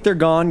think they're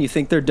gone, you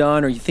think they're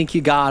done, or you think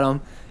you got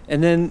them,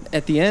 and then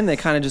at the end they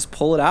kind of just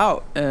pull it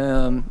out.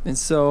 And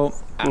so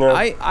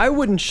I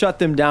wouldn't shut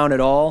them down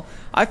at all.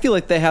 I feel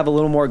like they have a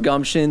little more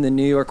gumption than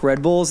New York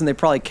Red Bulls, and they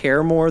probably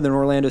care more than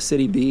Orlando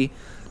City B.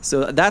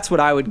 So that's what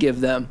I would give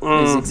them,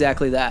 is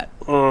exactly that.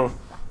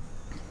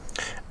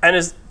 And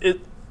is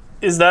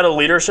that a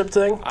leadership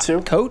thing too?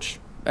 Coach?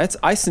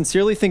 I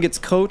sincerely think it's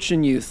coach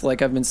and youth,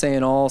 like I've been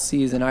saying all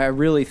season. I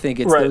really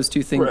think it's those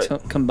two things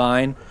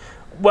combined.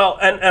 Well,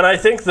 and I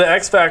think the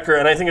X factor,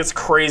 and I think it's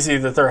crazy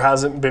that there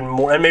hasn't been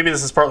more, and maybe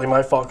this is partly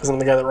my fault because I'm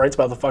the guy that writes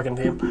about the fucking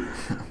team,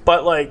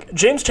 but like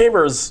James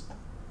Chambers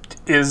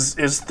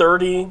is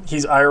 30,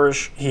 he's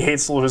Irish, he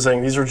hates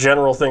losing. These are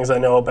general things I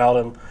know about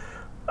him.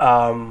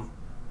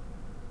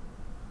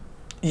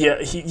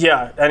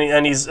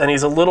 And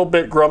he's a little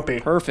bit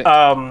grumpy. Perfect.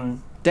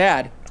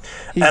 Dad.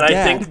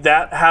 I think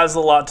that has a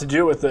lot to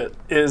do with it.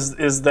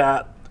 Is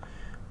that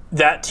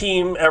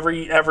team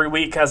every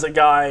week has a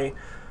guy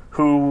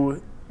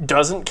who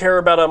doesn't care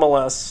about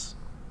MLS,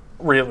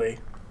 really.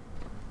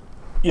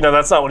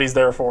 That's not what he's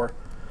there for.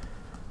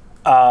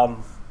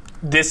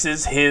 This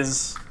is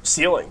his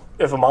ceiling,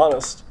 if I'm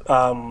honest.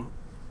 And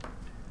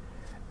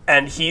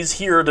he's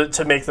here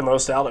to make the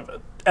most out of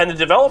it. And to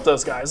develop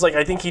those guys. Like,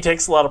 I think he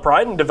takes a lot of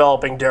pride in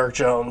developing Derek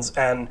Jones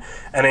and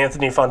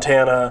Anthony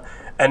Fontana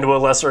and to a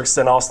lesser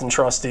extent Austin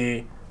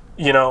Trusty,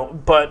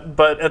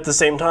 but at the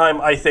same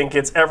time, I think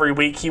it's every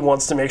week he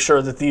wants to make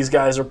sure that these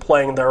guys are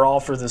playing their all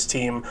for this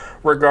team,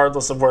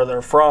 regardless of where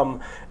they're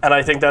from, and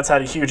I think that's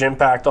had a huge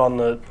impact on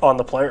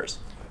the players.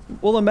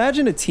 Well,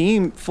 imagine a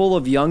team full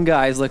of young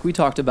guys like we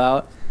talked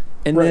about,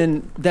 and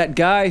then that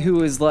guy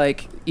who is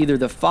like either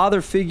the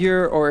father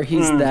figure or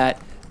he's that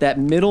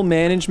middle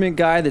management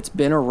guy that's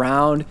been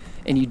around,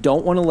 and you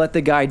don't want to let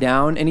the guy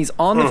down, and he's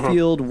on the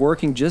field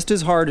working just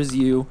as hard as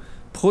you,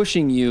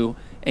 pushing you,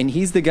 and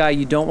he's the guy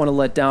you don't want to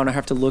let down or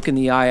have to look in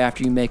the eye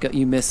after you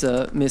miss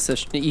a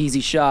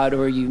easy shot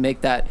or you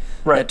make that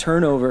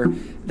turnover.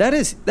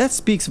 That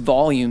speaks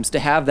volumes to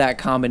have that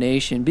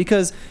combination,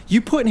 because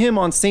you put him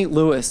on St.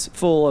 Louis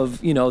full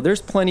of,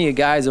 there's plenty of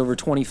guys over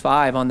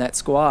 25 on that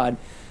squad.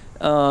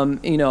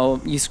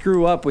 You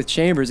screw up with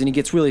Chambers and he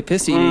gets really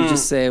pissy and you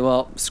just say,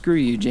 well, screw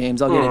you, James,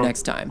 I'll get it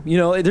next time.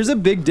 There's a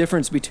big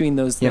difference between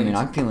those things. Yeah,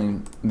 I'm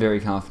feeling very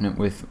confident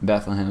with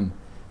Bethlehem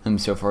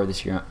so far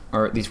this year,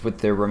 or at least with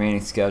their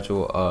remaining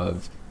schedule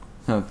of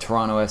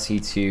Toronto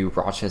FC to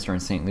Rochester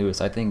and St. Louis.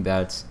 I think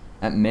that's,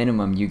 at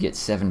minimum, you get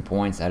 7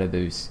 points out of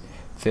those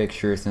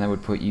fixtures, and that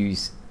would put you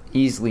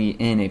easily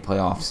in a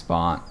playoff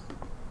spot.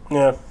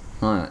 Yeah.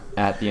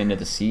 At the end of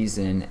the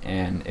season,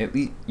 and at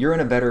least you're in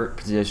a better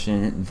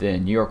position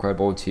than New York Red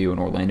Bull 2 and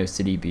Orlando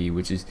City B,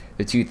 which is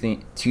the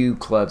two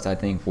clubs I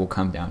think will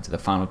come down to the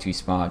final two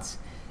spots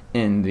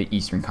in the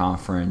Eastern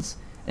Conference.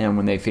 And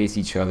when they face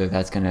each other,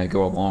 that's going to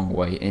go a long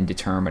way in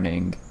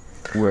determining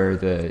where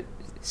the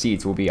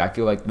seeds will be. I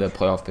feel like the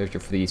playoff picture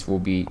for these will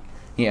be,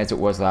 as it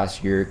was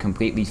last year,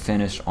 completely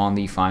finished on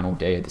the final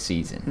day of the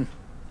season.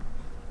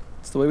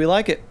 It's the way we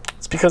like it.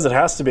 It's because it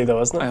has to be,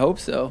 though, isn't it? I hope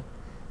so.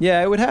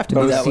 Yeah, it would have to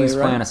be that way, right? Most teams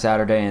play on a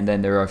Saturday, and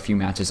then there are a few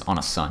matches on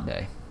a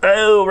Sunday.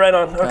 Oh, right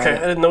on. Okay, I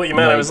didn't know what you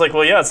meant. I was like,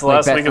 well, yeah, it's the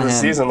last week of the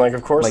season.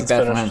 Of course it's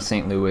Bethlehem, finished.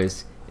 St.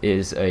 Louis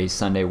is a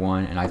Sunday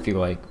one, and I feel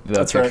like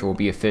the picture will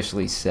be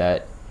officially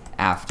set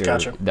after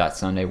that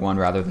Sunday one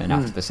rather than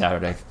after the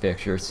Saturday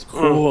pictures.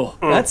 Cool.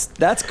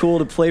 That's cool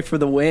to play for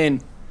the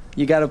win.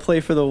 You got to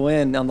play for the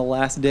win on the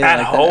last day.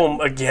 At home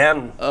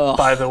again,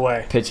 by the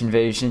way. Pitch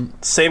invasion.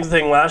 Same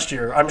thing last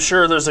year. I'm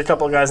sure there's a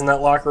couple of guys in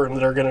that locker room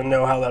that are going to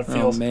know how that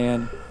feels. Oh,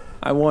 man.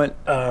 I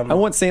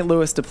want St.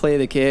 Louis to play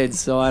the kids,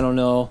 so I don't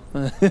know.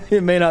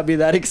 It may not be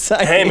that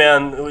exciting. Hey,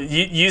 man,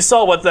 you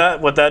saw what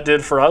that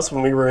did for us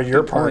when we were at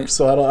your park,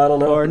 so I don't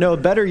know. Or no,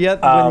 better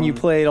yet, when you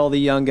played all the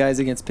young guys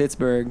against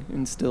Pittsburgh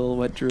and still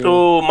what drew.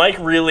 Oh, Mike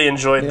really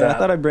enjoyed that. I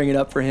thought I'd bring it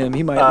up for him.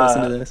 He might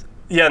listen to this.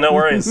 Yeah, no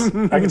worries.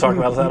 I can talk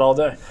about that all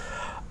day.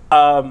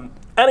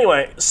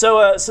 Anyway,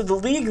 so the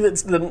league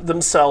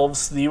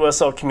themselves, the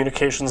USL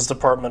Communications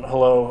Department,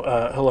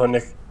 hello,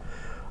 Nick,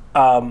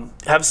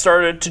 have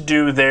started to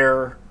do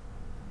their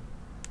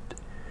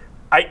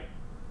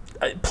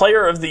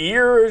player of the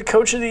year,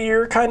 coach of the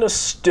year kind of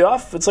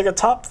stuff. It's like a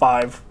top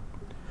 5.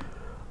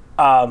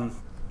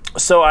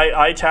 So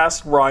I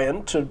tasked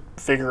Ryan to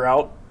figure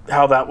out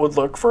how that would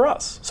look for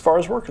us as far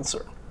as we're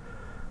concerned.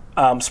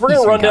 So we're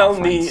going to run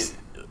down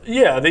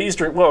the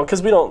Eastern, well,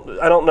 because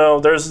I don't know,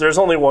 there's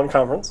only one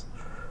conference.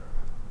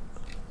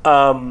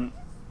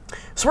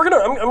 So I'm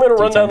gonna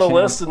run down the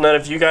list, and then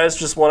if you guys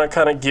just want to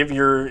kind of give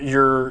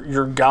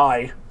your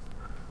guy,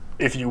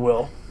 if you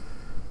will,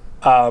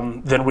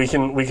 then we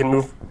can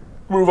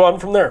move on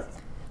from there.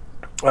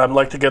 I'd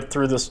like to get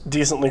through this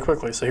decently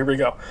quickly, so here we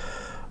go.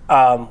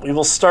 We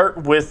will start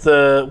with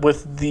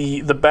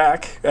the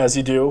back, as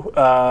you do,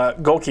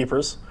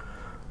 goalkeepers.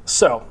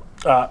 So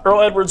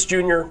Earl Edwards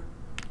Jr.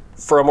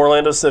 from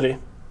Orlando City,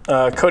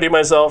 Cody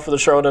Mizell for the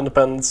Charlotte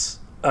Independents,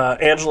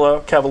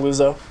 Angelo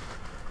Cavalluzzo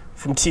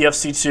from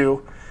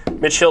TFC2,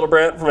 Mitch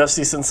Hildebrandt from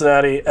FC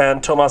Cincinnati,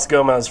 and Tomas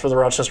Gomez for the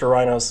Rochester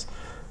Rhinos.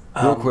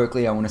 Real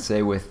quickly, I want to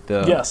say with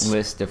the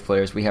list of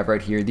players we have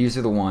right here, these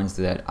are the ones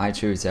that I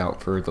chose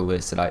out for the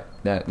list that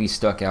at least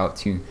stuck out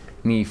to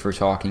me for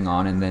talking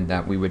on, and then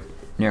that we would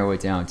narrow it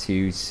down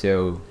to.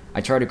 So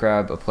I try to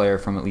grab a player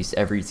from at least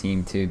every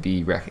team to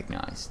be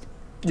recognized.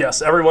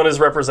 Yes, everyone is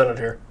represented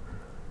here.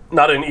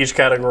 Not in each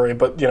category,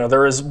 but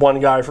there is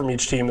one guy from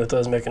each team that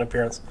does make an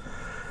appearance.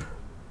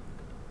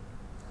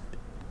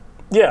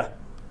 Yeah,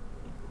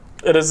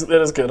 it is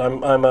good.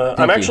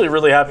 I'm actually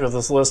really happy with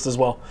this list as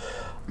well.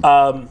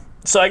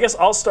 So I guess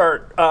I'll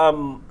start.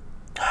 The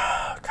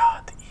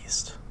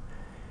East.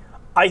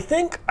 I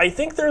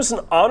think there's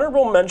an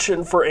honorable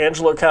mention for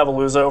Angelo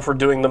Cavalluzzo for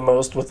doing the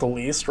most with the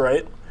least,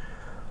 right?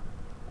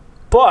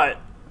 But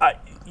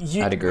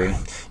I'd agree.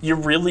 You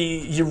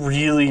really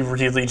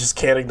just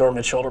can't ignore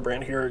Mitch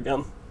Hildebrandt here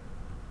again.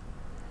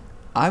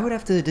 I would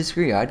have to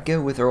disagree. I'd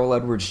go with Earl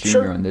Edwards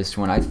Jr. on this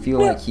one. I feel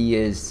like he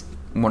is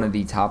one of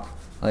the top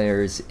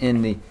players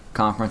in the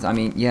conference. I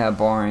mean,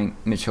 barring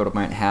Mitch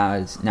Hildebrandt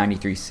has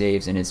 93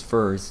 saves in his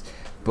first,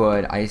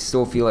 but I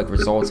still feel like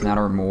results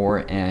matter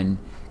more, and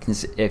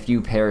if you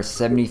pair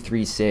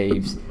 73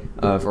 saves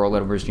of Earl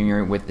Edwards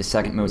Jr. with the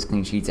second most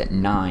clean sheets at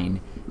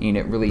 9, and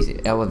it really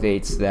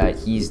elevates that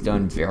he's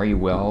done very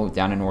well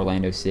down in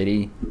Orlando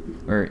City,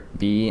 or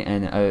B,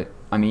 and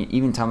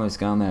even Tomas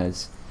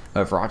Gomez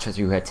of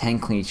Rochester, who had 10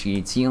 clean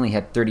sheets, he only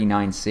had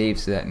 39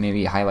 saves, so that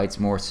maybe highlights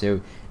more so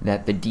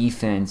that the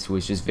defense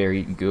was just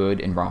very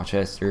good in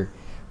Rochester.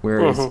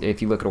 Whereas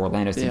if you look at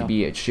Orlando City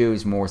B, it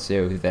shows more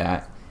so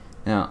that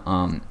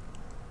Earl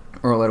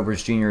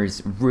Edwards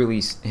Jr.'s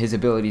his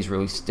abilities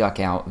really stuck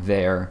out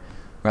there,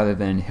 rather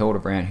than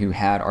Hildebrandt, who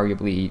had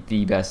arguably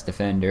the best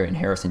defender in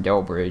Harrison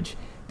Delbridge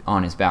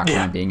on his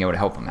background, being able to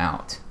help him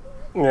out.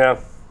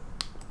 Yeah.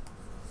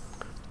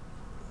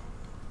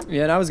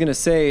 Yeah, and I was going to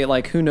say,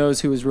 like, who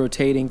knows who was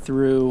rotating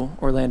through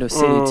Orlando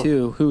City,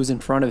 too, who was in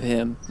front of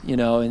him,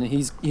 and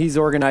he's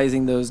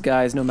organizing those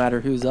guys no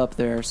matter who's up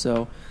there,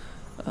 so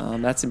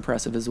that's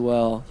impressive as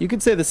well. You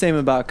could say the same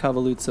about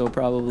Cavalluzzo,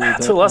 probably.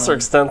 But, to a lesser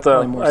extent,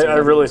 though, I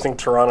really think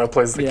Toronto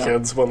plays the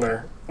kids when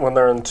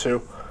they're in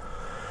two.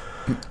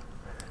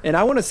 And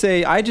I want to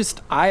say,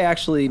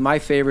 my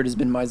favorite has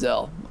been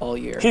Mizell all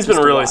year. He's been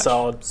really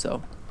solid.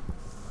 So,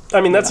 I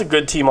mean, that's a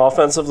good team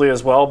offensively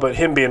as well, but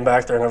him being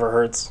back there never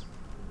hurts.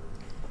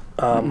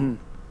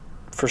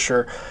 For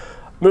sure.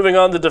 Moving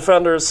on to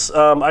defenders,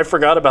 I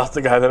forgot about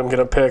the guy that I'm going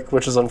to pick,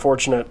 which is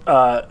unfortunate.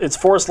 It's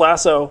Forrest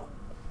Lasso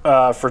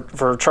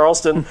for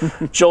Charleston,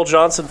 Joel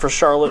Johnson for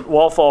Charlotte,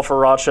 Wallfall for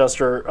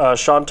Rochester,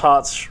 Sean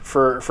Tots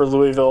for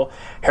Louisville,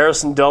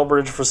 Harrison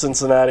Delbridge for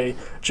Cincinnati,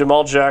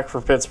 Jamal Jack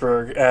for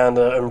Pittsburgh,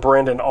 and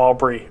Brandon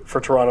Aubrey for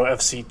Toronto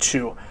FC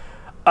 2.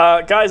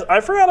 Guys,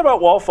 I forgot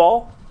about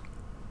Wallfall.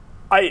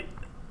 I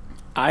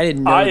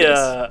didn't know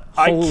this.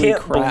 I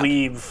can't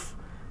believe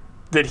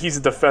that he's a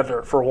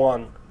defender, for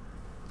one.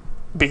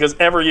 Because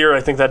every year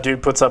I think that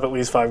dude puts up at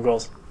least 5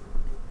 goals.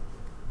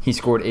 He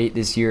scored 8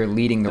 this year,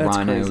 leading the That's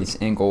Rhinos crazy.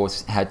 in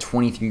goals, had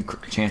 23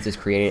 chances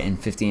created and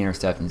 15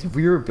 interceptions. If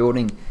we were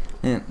building,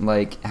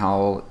 like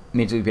how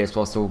Major League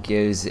Baseball still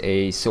gives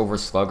a Silver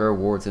Slugger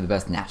award to the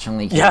best National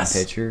League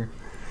pitcher,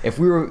 if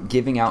we were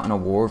giving out an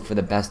award for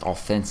the best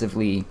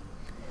offensively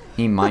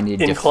minded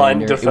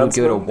defender, it would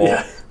go to Wall.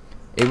 Yeah.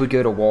 It would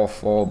go to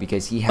Wallfall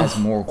because he has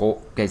more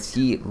goals, because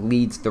he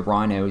leads the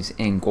Rhinos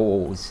in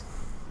goals.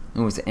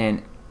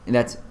 And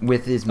that's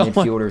with his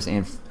midfielders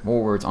and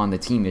forwards on the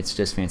team. It's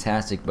just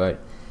fantastic. But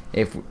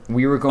if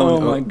we were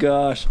going... Oh, my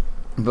gosh.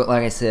 But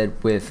like I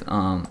said, with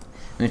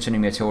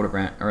mentioning Matilda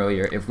Brandt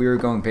earlier, if we were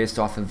going based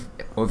off of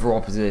overall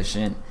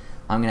position,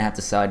 I'm going to have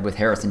to side with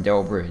Harrison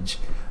Delbridge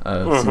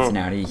of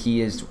Cincinnati.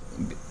 He is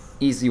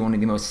easily one of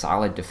the most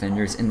solid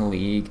defenders in the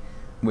league.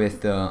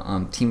 With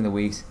the Team of the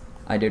Weeks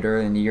I did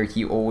earlier in the year,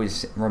 he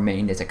always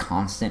remained as a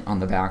constant on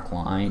the back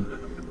line.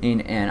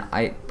 And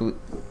I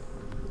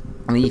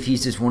believe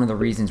he's just one of the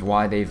reasons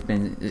why they've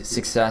been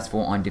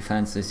successful on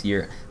defense this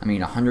year. I mean,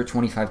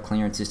 125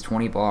 clearances,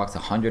 20 blocks,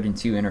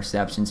 102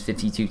 interceptions,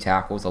 52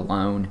 tackles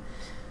alone.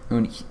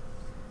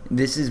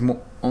 This is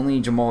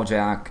only Jamal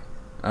Jack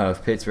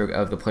of Pittsburgh,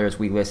 of the players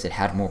we listed,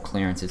 had more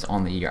clearances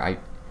on the year.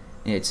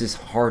 It's just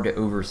hard to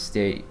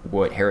overstate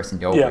what Harrison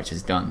Delbridge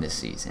has done this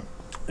season.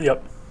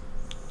 Yep.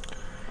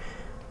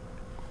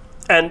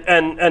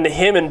 And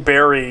him and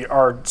Barry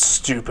are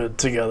stupid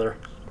together.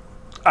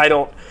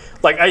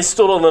 I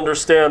still don't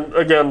understand,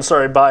 again,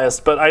 sorry,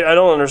 biased, but I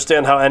don't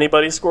understand how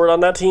anybody scored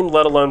on that team,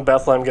 let alone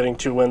Bethlehem getting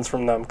 2 wins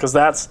from them, because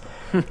that's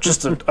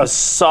just a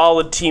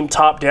solid team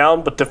top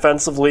down, but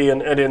defensively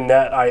and in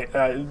net,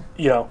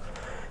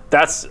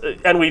 that's,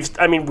 and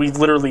we've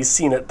literally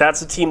seen it.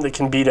 That's a team that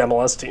can beat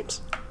MLS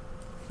teams.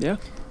 Yeah.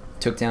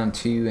 Took down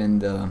 2 in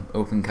the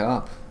Open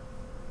Cup.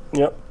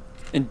 Yep.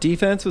 And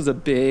defense was a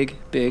big,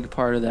 big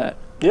part of that.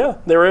 Yeah,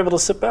 they were able to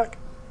sit back.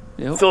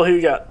 Yep. Phil, who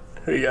you got?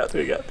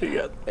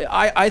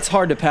 It's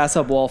hard to pass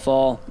up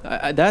Wallfall.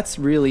 That's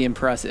really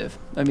impressive.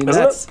 I mean,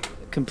 that's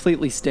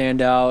completely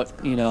stand out.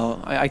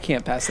 I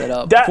can't pass that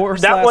up.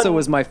 Forrest Lasso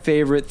was my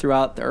favorite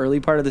throughout the early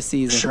part of the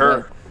season.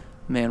 Sure.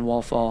 Man,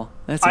 Wallfall.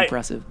 That's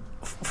impressive.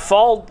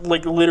 Fall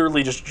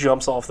literally just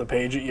jumps off the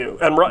page at you,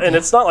 and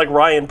it's not like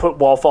Ryan put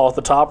Wallfall at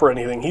the top or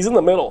anything. He's in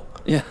the middle.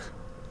 Yeah.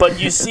 But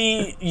you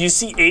see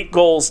 8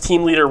 goals,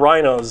 team leader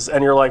Rhinos,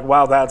 and you're like,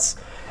 wow, that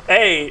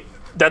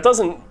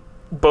doesn't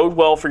bode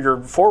well for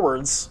your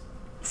forwards,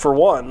 for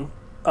one.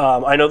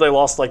 I know they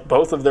lost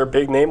both of their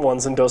big name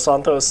ones in Dos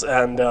Santos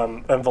and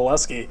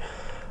Valesky.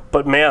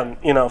 But man,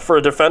 for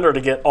a defender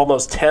to get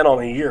almost 10 on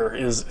a year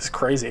is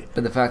crazy.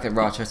 But the fact that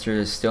Rochester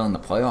is still in the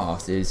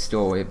playoffs is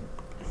still it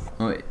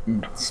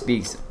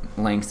speaks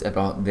lengths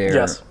about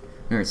their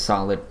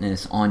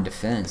solidness on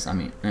defense. I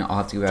mean, I'll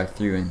have to go back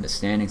through in the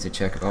standings to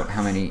check about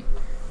how many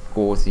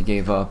goals they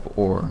gave up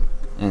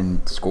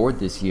and scored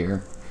this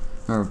year.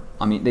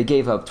 They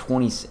gave up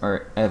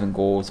 27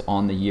 goals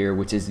on the year,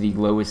 which is the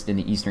lowest in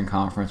the Eastern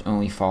Conference,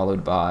 only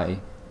followed by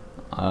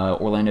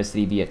Orlando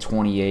City at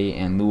 28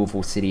 and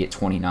Louisville City at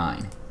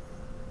 29.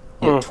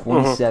 At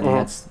 27,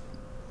 that's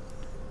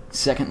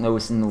second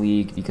lowest in the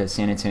league because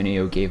San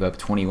Antonio gave up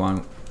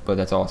 21, but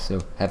that's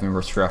also having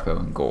Restrepo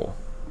in goal.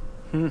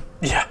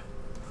 Yeah.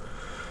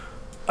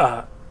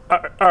 All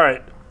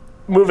right.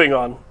 Moving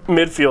on.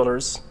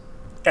 Midfielders.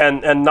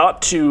 And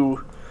not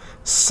to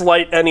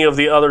slight any of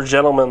the other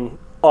gentlemen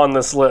on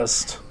this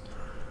list.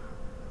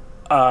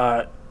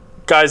 Guys,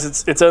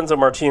 it's Enzo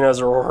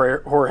Martinez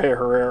or Jorge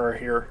Herrera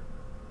here.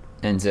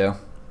 Enzo?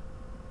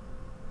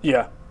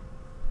 Yeah.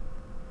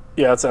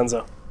 Yeah, it's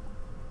Enzo.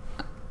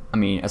 I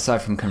mean,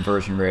 aside from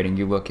conversion rating,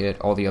 you look at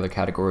all the other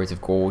categories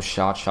of goals,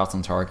 shots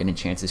on target, and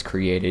chances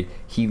created.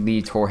 He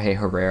leads Jorge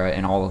Herrera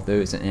in all of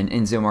those, and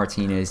Enzo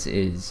Martinez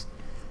is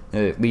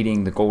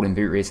leading the Golden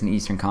Boot race in the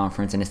Eastern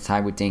Conference, and is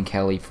tied with Dane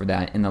Kelly for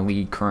that in the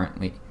league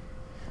currently.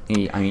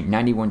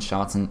 91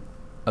 shots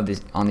of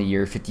on the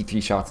year,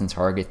 53 shots on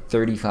target,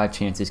 35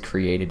 chances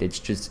created.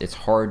 It's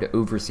hard to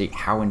overstate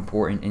how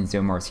important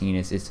Enzo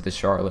Martinez is to the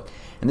Charlotte.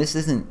 And this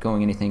isn't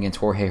going anything against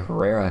Jorge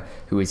Herrera,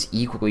 who is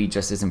equally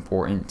just as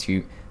important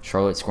to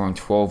Charlotte, scoring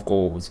 12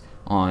 goals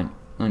on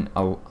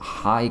a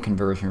high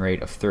conversion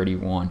rate of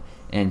 31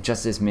 and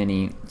just as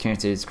many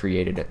chances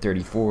created at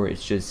 34.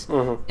 It's just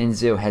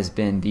Enzo has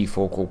been the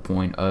focal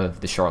point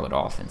of the Charlotte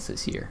offense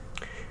this year.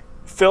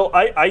 Phil,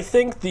 I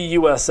think the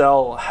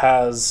USL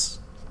has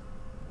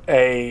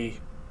a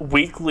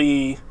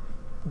weekly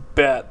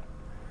bet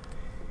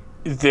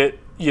that,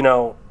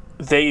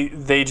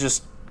 they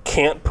just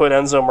can't put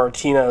Enzo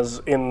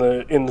Martinez in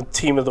the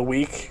team of the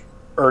week,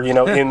 or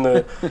in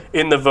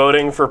the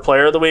voting for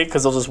player of the week,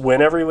 because they'll just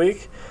win every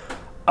week.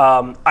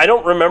 I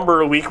don't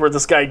remember a week where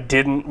this guy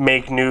didn't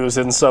make news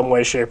in some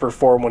way, shape, or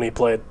form when he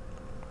played.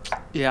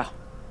 Yeah,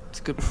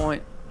 it's a good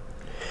point.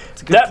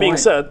 Being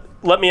said,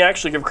 let me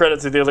actually give credit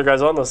to the other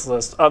guys on this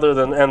list, other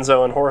than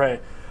Enzo and Jorge.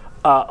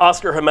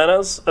 Oscar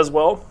Jimenez as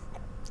well.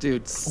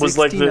 Dude, was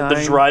like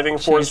the driving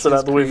force for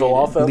that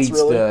Louisville offense. Leads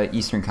really. the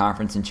Eastern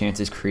Conference in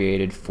chances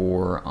created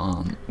for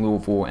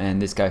Louisville,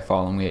 and this guy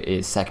following it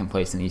is second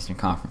place in the Eastern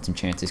Conference in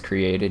chances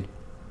created.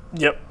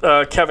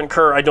 Yep. Kevin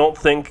Kerr, I don't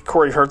think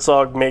Corey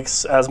Herzog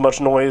makes as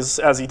much noise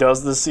as he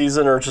does this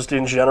season, or just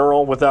in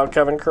general, without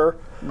Kevin Kerr.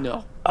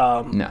 No.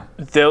 No.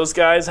 Those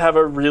guys have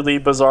a really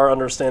bizarre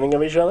understanding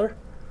of each other,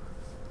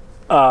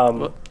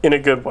 in a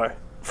good way,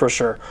 for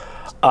sure.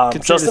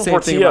 Could say the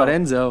same thing about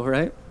Enzo,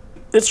 right?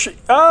 It's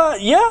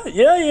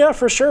yeah,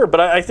 for sure. But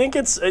I think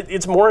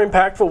it's more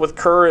impactful with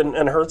Kerr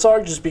and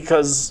Herzog, just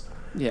because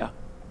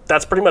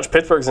that's pretty much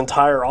Pittsburgh's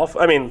entire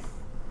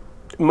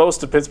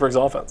most of Pittsburgh's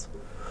offense.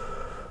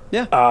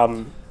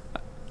 Yeah.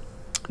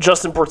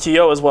 Justin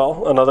Portillo as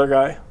well, another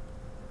guy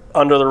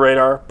under the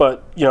radar,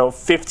 but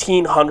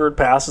 1,500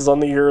 passes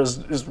on the year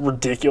is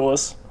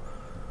ridiculous.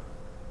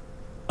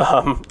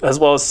 As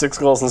well as 6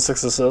 goals and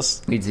 6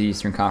 assists. Leads the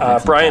Eastern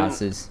Conference in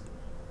passes.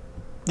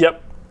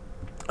 Yep.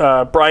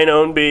 Brian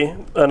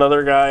Ownby,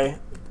 another guy,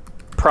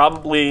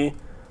 probably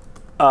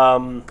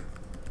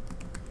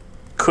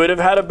could have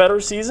had a better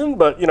season,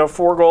 but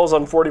 4 goals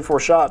on 44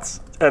 shots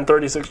and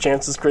 36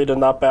 chances created,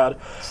 not bad.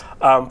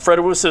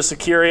 Frederico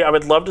Sakiri, I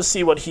would love to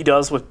see what he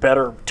does with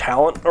better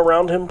talent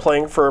around him,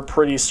 playing for a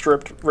pretty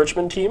stripped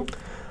Richmond team.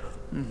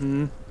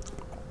 Mm-hmm.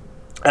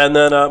 And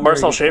then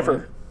Marcel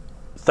Schaefer.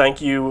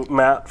 Thank you,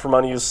 Matt, from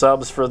Unused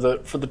Subs for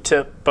the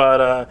tip.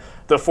 But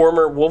the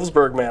former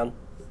Wolfsburg man,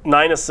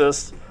 9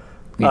 assists,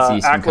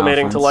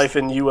 acclimating to life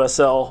in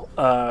USL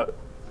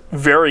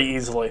very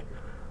easily.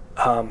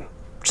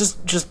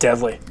 Just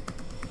deadly.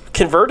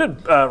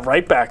 Converted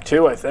right back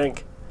too, I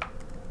think.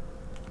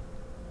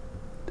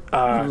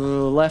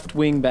 Left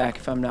wing back,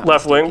 if I'm not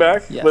left mistaken. Wing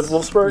back yes. with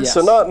Wolfsburg. Yes.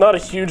 So not a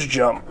huge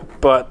jump,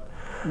 but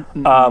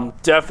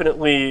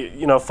definitely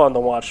fun to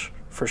watch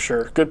for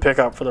sure. Good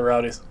pickup for the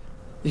Rowdies.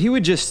 He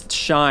would just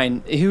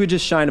shine. He would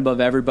just shine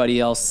above everybody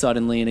else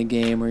suddenly in a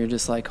game where you're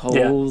just like,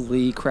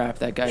 holy crap,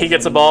 that guy. He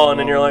gets a ball and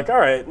then you're like, all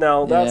right,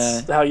 now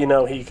that's how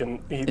he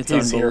can. It's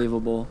he's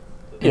unbelievable.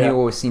 And he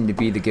always seemed to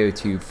be the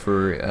go-to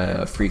for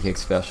a free kick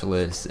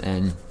specialist,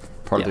 and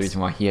part of the reason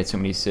why he had so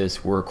many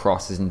assists were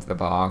crosses into the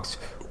box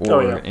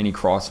or any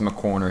cross from a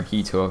corner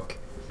he took.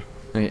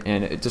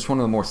 And just one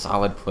of the more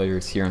solid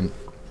players here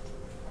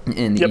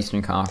in the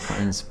Eastern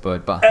Conference,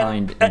 but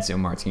behind Enzo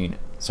Martinez.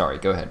 Sorry,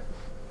 go ahead.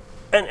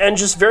 And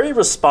just very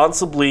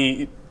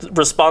responsible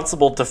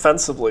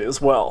defensively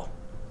as well.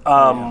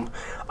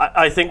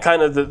 I think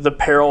kind of the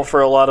peril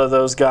for a lot of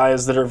those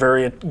guys that are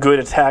very good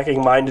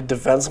attacking-minded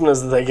defensemen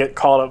is that they get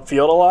caught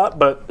upfield a lot.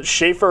 But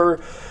Schaefer,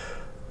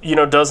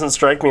 doesn't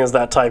strike me as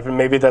that type, and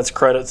maybe that's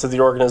credit to the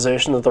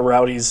organization of the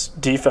Rowdies'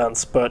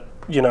 defense. But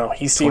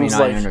he seems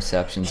 29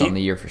 interceptions on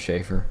the year for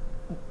Schaefer.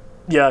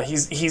 Yeah,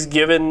 he's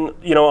given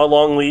a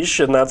long leash,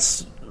 and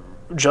that's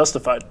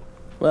justified.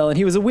 Well, and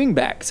he was a wing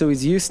back, so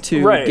he's used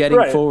to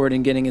getting forward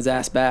and getting his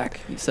ass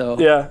back. So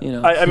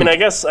I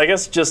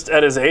guess just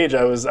at his age,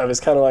 I was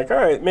kind of like, all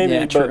right,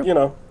 maybe, but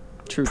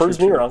proves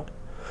me wrong.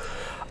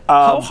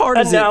 How hard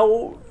is it?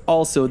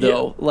 Also,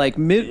 though,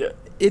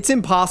 it's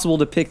impossible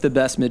to pick the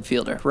best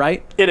midfielder,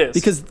 right? It is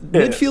because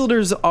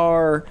midfielders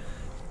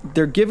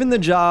they're given the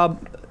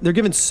job. They're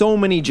given so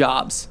many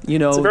jobs.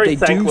 It's a very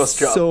thankless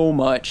do job. So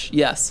much.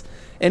 Yes.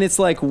 And it's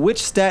like,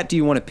 which stat do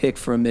you want to pick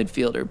for a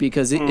midfielder?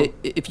 Because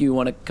if you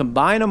want to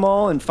combine them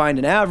all and find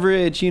an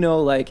average,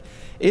 it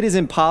is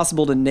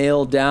impossible to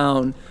nail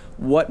down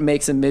what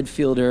makes a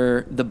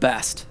midfielder the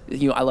best,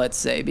 let's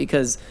say.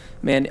 Because,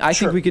 man, I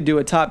think we could do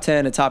a top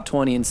 10, a top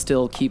 20, and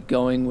still keep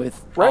going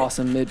with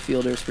awesome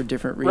midfielders for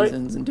different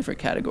reasons and different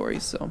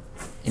categories. So,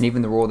 and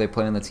even the role they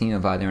play on the team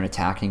of either an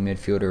attacking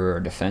midfielder or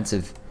a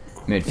defensive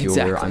midfielder.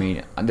 Exactly. I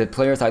mean, the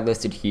players I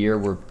listed here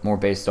were more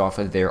based off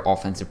of their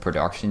offensive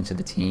production to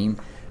the team,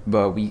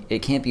 but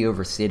it can't be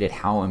overstated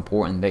how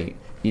important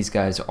these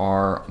guys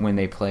are when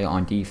they play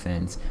on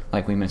defense.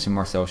 Like we mentioned,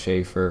 Marcel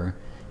Schaefer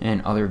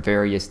and other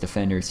various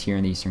defenders here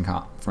in the Eastern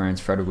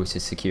Conference, Frederico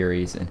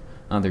Sakiri is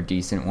another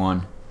decent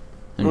one,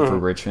 and for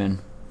Richmond.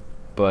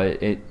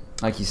 But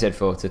like you said,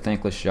 Phil, it's a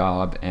thankless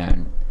job,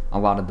 and a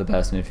lot of the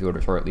best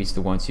midfielders, or at least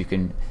the ones who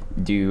can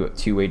do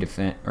two-way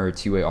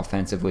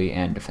offensively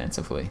and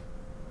defensively.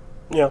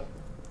 Yeah.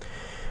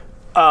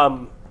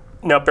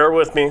 Now, bear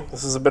with me.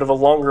 This is a bit of a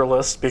longer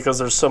list because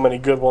there's so many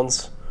good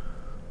ones.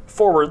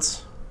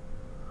 Forwards.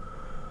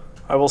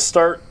 I will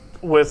start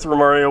with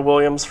Romario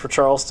Williams for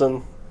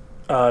Charleston,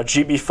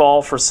 GB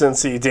Fall for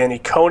Cincy, Danny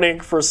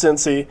Koenig for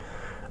Cincy,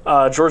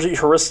 Georgi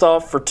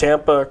Hristov for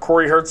Tampa,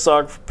 Corey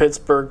Herzog for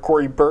Pittsburgh,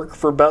 Corey Burke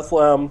for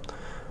Bethlehem,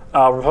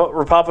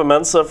 Rapapa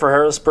Mensah for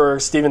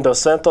Harrisburg, Steven Dos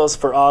Santos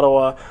for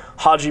Ottawa,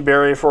 Haji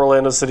Berry for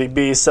Orlando City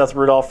B, Seth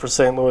Rudolph for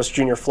St. Louis,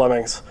 Junior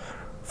Flemings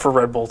for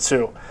Red Bull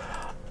 2.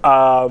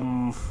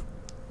 I'm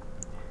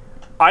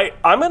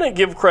going to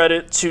give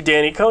credit to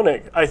Danny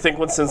Koenig. I think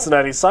when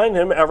Cincinnati signed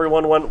him,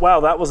 everyone went, wow,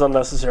 that was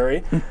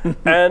unnecessary.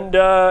 And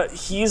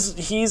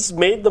he's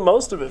made the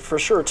most of it, for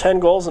sure. 10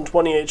 goals and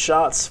 28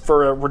 shots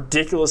for a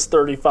ridiculous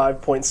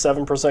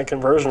 35.7%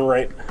 conversion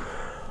rate.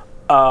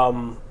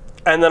 And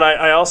then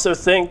I also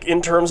think,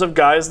 in terms of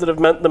guys that have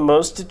meant the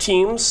most to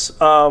teams,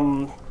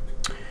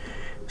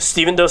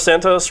 Steven Dos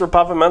Santos,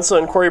 Rapapa Mensah,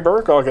 and Corey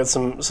Burke all get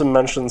some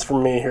mentions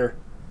from me here.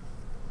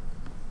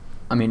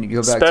 I mean, you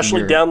go back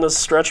especially down this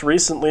stretch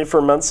recently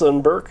for Mensah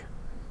and Burke.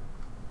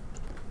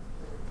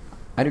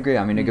 I'd agree.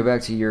 I mean, to go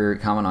back to your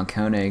comment on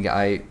Koenig,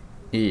 I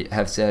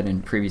have said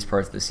in previous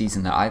parts of the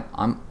season that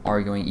I'm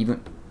arguing,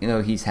 even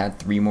though he's had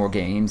 3 more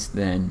games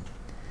than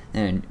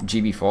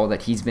GB Fall,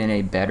 that he's been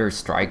a better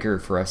striker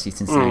for FC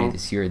Cincinnati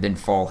this year than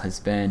Fall has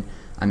been.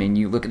 I mean,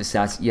 you look at the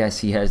stats, yes,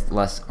 he has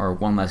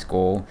one less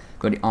goal,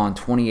 but on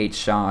 28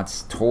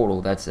 shots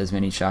total, that's as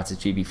many shots as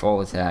GB Fall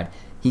has had.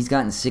 He's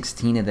gotten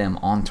 16 of them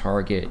on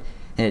target,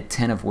 and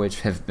 10 of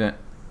which have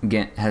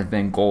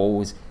been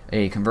goals,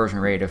 a conversion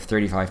rate of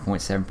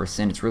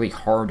 35.7%. It's really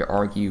hard to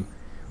argue,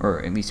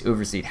 or at least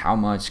overstate, how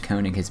much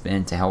Koenig has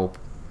been to help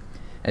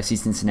FC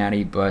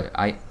Cincinnati, but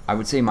I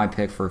would say my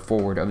pick for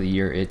forward of the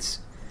year, it's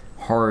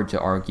hard to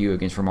argue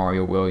against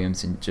Romario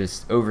Williams and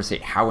just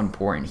overstate how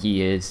important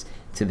he is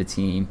to the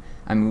team.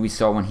 I mean, we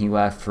saw when he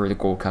left for the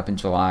Gold Cup in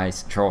July,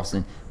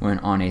 Charleston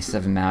went on a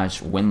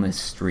 7-match winless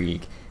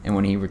streak, and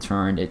when he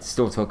returned, it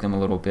still took them a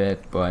little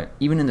bit, but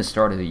even in the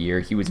start of the year,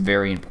 he was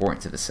very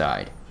important to the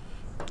side.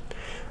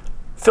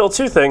 Phil,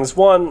 2 things.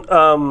 One,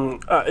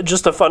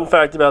 just a fun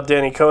fact about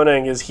Danny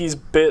Koenig is he's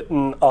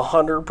bitten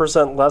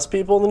 100% less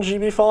people than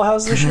GB Fall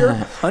has this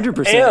year.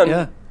 100%,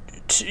 yeah.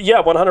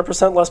 Yeah,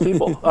 100% less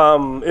people.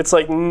 It's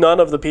like none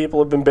of the people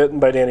have been bitten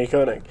by Danny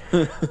Koenig.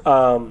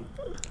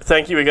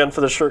 Thank you again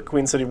for the shirt,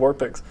 Queen City War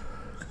Pigs.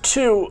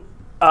 2,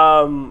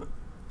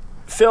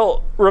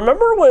 Phil,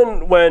 remember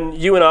when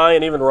you and I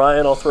and even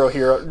Ryan, I'll throw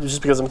here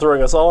just because I'm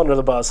throwing us all under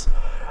the bus.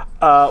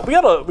 We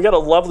got a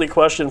lovely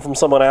question from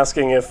someone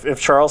asking if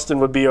Charleston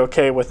would be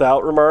okay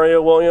without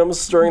Romario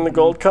Williams during the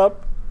Gold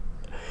Cup.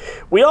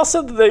 We all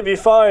said that they'd be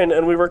fine,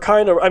 and we were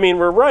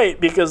we're right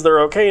because they're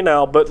okay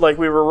now, but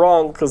we were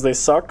wrong because they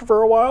sucked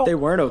for a while. They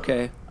weren't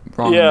okay.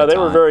 Wrong they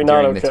were very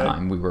not okay. During the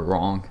time we were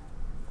wrong.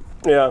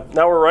 Yeah,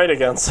 now we're right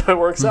again, so it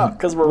works out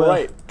because we're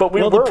right. But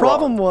we were the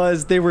problem wrong.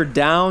 was they were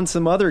down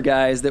some other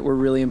guys that were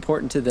really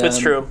important to them. It's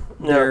true.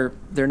 Yeah.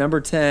 They're number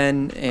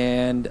 10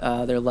 and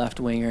their left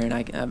winger, and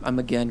I'm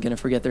again going to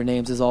forget their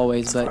names as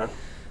always, that's but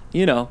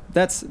fine.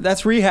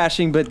 That's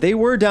rehashing, but they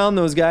were down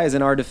those guys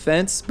in our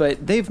defense,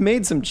 but they've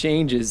made some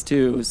changes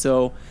too.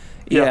 So,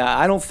 yeah,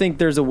 I don't think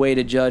there's a way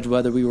to judge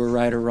whether we were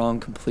right or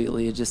wrong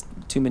completely. It's just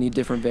too many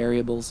different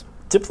variables.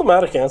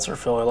 Diplomatic answer,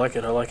 Phil. I like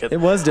it.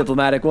 It was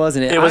diplomatic,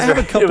 wasn't it? I have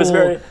a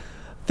couple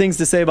things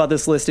to say about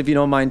this list, if you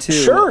don't mind, too.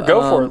 Sure, go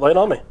for it. Lay it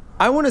on me.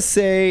 I want to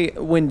say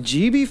when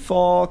GB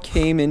Fall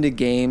came into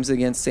games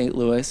against St.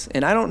 Louis,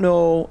 and I don't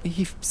know,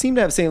 he seemed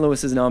to have St.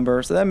 Louis's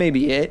number, so that may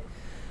be it.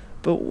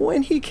 But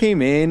when he came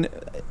in,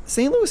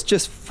 St. Louis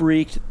just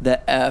freaked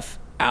the F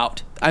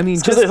out. I mean,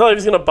 because they thought he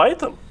was going to bite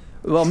them.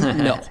 Well,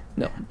 no.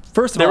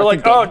 First of all, they were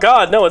like, "Oh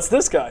God, no, it's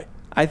this guy."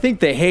 I think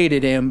they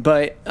hated him,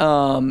 but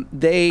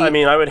they... I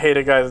mean, I would hate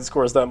a guy that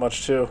scores that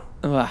much, too.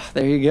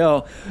 There you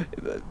go.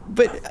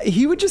 But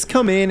he would just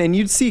come in, and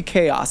you'd see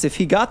chaos. If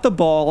he got the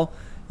ball,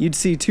 you'd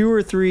see 2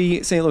 or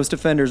 3 St. Louis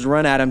defenders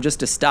run at him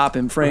just to stop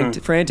him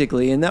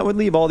frantically, and that would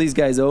leave all these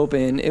guys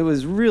open. It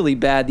was really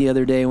bad the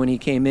other day when he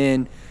came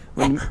in,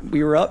 when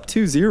we were up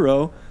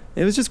 2-0.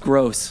 It was just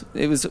gross.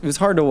 It was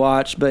hard to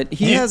watch, but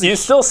You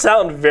still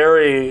sound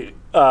very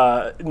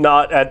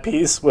not at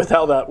peace with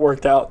how that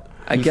worked out.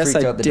 I guess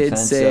I did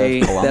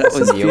say that I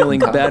was feeling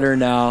better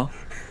now,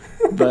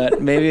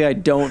 but maybe I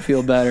don't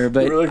feel better.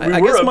 But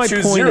I guess my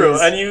point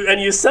is,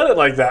 and you said it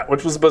like that,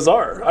 which was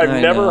bizarre.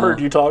 I've never heard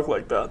you talk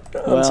like that.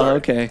 I'm sorry.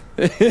 Okay,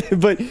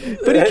 but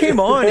he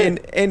came on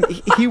and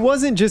he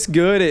wasn't just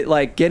good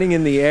at getting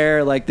in the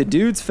air. The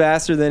dude's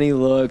faster than he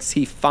looks.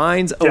 He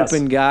finds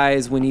open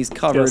guys when he's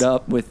covered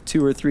up with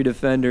 2 or 3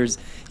 defenders.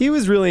 He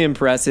was really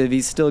impressive.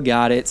 He's still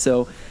got it.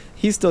 So.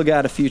 He's still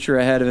got a future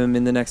ahead of him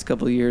in the next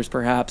couple of years,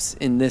 perhaps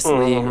in this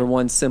league or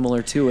one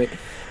similar to it.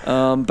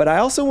 But I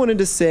also wanted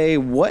to say,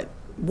 what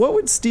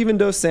would Steven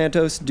Dos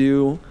Santos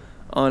do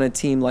on a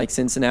team like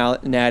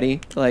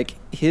Cincinnati. Like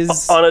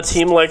on a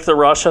team like the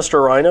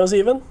Rochester Rhinos,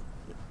 even.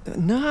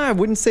 No, I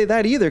wouldn't say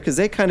that either, because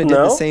they kind of did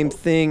the same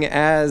thing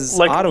as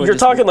Ottawa. You're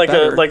talking like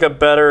a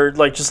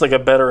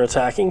better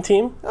attacking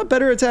team. A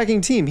better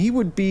attacking team. He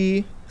would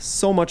be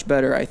so much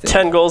better, I think.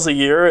 10 goals a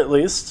year at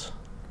least.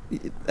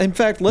 In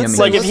fact, let's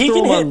throw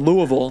him on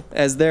Louisville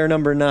as their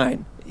number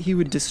 9. He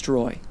would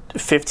destroy.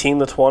 15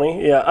 to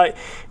 20. Yeah.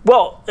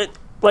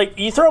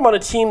 You throw him on a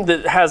team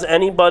that has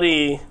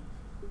anybody.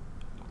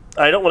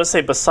 I don't want to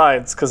say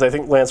besides, because I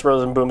think Lance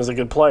Rosenboom is a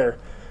good player.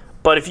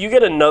 But if you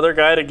get another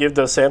guy to give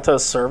Dos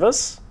Santos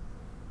service,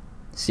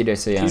 Cito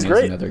Sayano is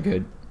another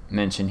good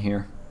mention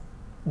here.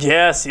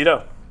 Yeah,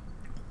 Cito.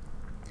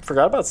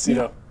 Forgot about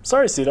Cito. Yeah.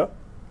 Sorry, Cito.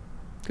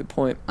 Good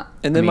point.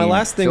 And then my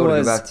last thing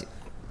was...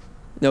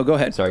 No, go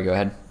ahead. Sorry, go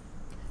ahead.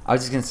 I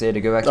was just going to say,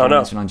 to go back to what you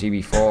mentioned on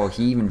GB Fall,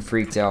 he even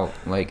freaked out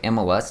like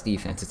MLS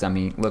defenses. I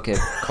mean, look at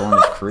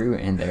Columbus Crew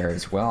in there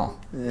as well.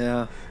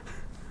 Yeah,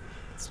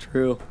 it's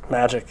true.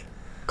 Magic.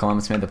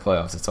 Columbus made the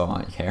playoffs. That's all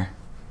I care.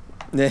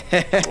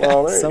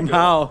 Well,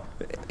 somehow.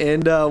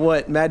 And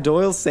what Matt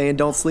Doyle's saying,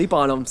 don't sleep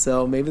on them.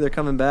 So maybe they're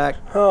coming back.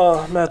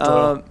 Oh, Matt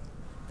Doyle.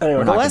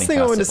 Anyway, the last thing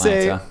I wanted to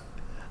say,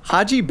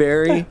 Haji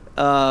Berry,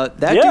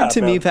 dude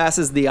to me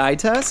passes the eye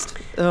test.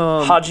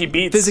 Haji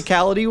beats.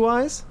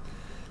 Physicality-wise.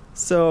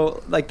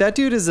 So, like, that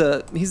dude he's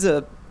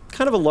a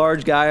kind of a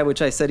large guy,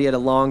 which I said he had a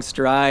long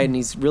stride, and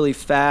he's really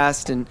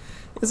fast, and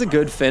he's a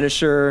good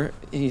finisher.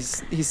 He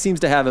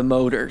seems to have a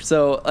motor.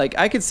 So, like,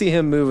 I could see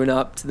him moving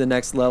up to the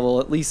next level,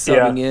 at least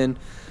subbing in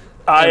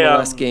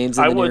MLS games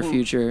in the near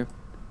future.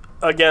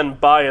 Again,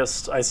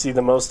 biased, I see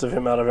the most of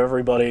him out of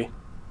everybody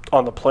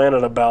on the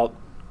planet about.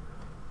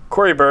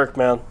 Corey Burke,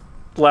 man.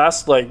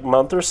 Last,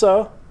 month or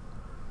so,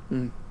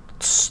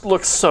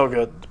 looks so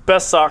good.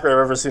 Best soccer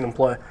I've ever seen him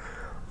play.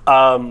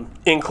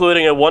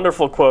 Including a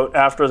wonderful quote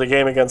after the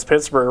game against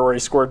Pittsburgh where he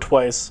scored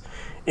twice,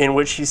 in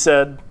which he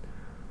said,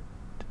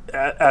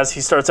 as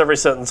he starts every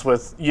sentence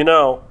with,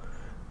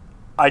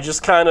 I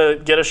just kind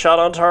of get a shot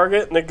on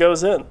target and it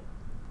goes in.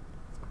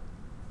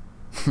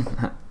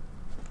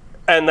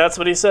 And that's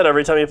what he said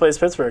every time he plays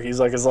Pittsburgh. He's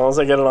like, as long as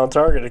I get it on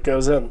target, it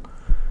goes in.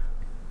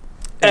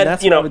 And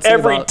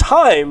every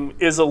time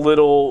is a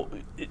little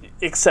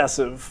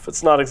excessive.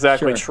 It's not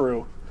exactly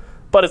true,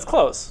 but it's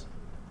close.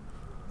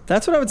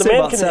 That's what I would say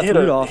about Seth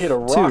Rudolph,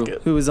 too,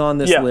 who was on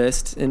this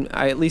list. And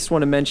I at least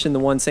want to mention the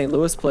one St.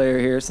 Louis player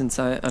here, since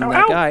I'm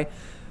that guy.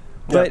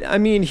 But, I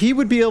mean, he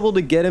would be able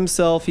to get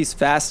himself, he's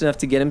fast enough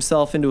to get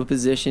himself into a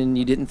position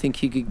you didn't think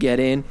he could get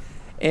in.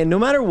 And no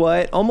matter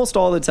what, almost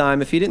all the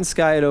time, if he didn't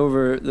sky it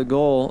over the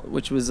goal,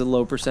 which was a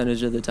low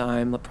percentage of the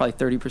time, probably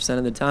 30%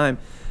 of the time,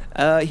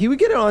 he would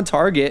get it on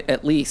target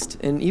at least.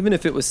 And even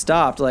if it was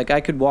stopped,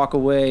 I could walk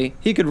away.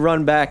 He could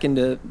run back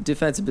into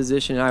defensive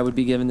position, and I would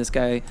be giving this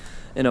guy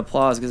an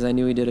applause because I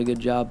knew he did a good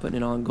job putting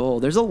it on goal.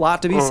 There's a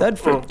lot to be said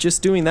for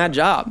just doing that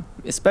job,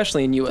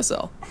 especially in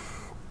USL.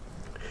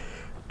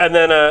 And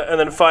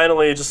then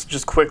finally,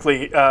 just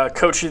quickly,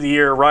 Coach of the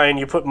Year, Ryan,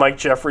 you put Mike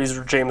Jeffries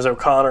or James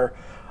O'Connor.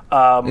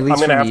 At least I'm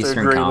going to have to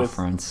agree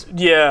Conference. With.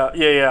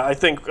 Yeah. I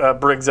think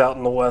Briggs out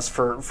in the West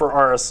for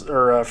RS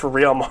or for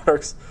Real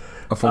Monarchs.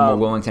 A former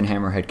Wellington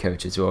Hammer head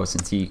coach as well,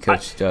 since he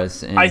coached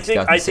us in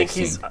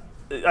 2016.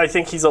 I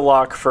think he's a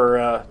lock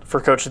for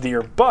Coach of the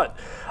Year. But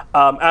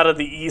out of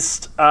the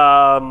East, it's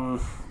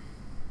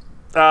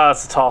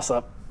a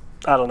toss-up.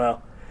 I don't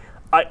know.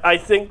 I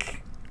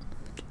think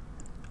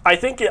I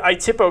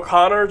tip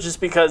O'Connor just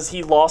because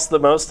he lost the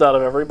most out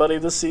of everybody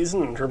this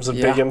season in terms of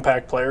big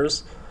impact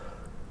players.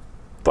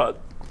 But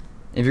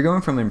if you're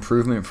going from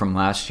improvement from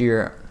last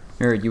year,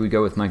 you would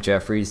go with Mike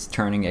Jeffries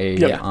turning a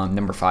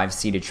number 5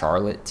 seeded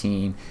Charlotte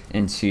team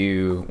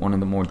into one of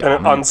the more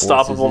dominant, an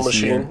unstoppable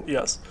machine. Year.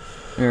 Yes.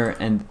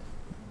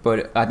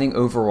 But I think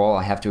overall,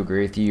 I have to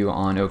agree with you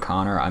on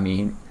O'Connor. I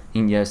mean,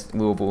 yes,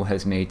 Louisville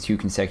has made 2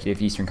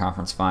 consecutive Eastern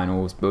Conference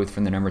Finals, both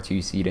from the number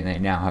 2 seed, and they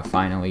now have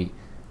finally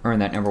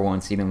earned that number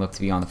 1 seed and look to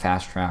be on the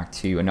fast track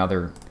to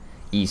another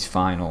East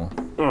Final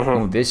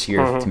this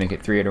year to make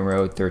it 3 in a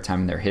row, 3rd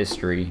time in their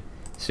history.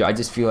 So I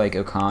just feel like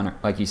O'Connor,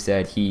 like you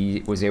said,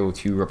 he was able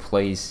to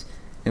replace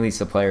at least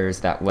the players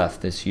that left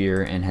this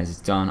year and has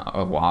done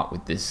a lot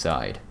with this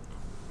side.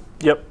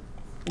 Yep.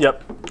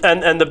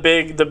 And the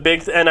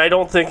big, and I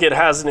don't think it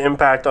has an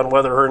impact on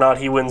whether or not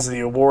he wins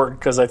the award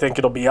because I think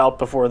it'll be out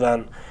before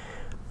then.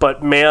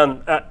 But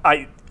man,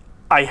 I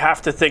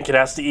have to think it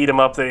has to eat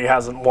him up that he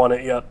hasn't won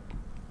it yet.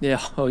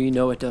 Yeah. Oh,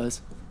 it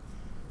does.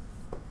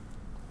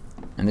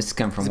 And this has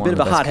come from one of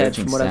the best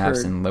coaching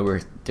staffs in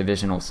lower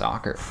divisional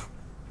soccer.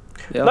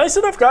 Yep. Nice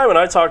enough guy when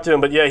I talked to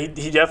him, but yeah,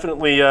 he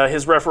definitely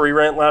his referee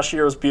rant last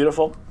year was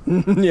beautiful.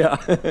 Yeah.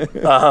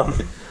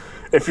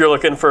 If you're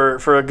looking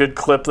for a good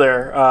clip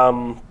there,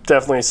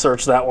 definitely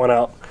search that one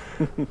out.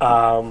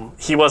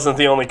 He wasn't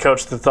the only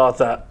coach that thought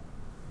that,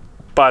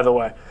 by the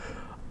way.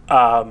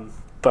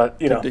 But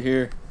good to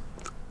hear.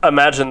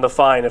 Imagine the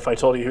fine if I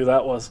told you who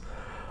that was,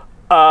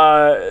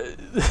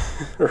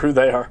 or who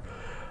they are.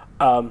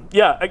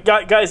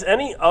 Guys,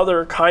 any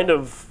other kind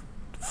of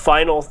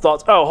final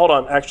thoughts? Oh, hold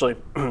on, actually.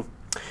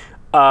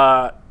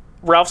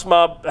 Ralph's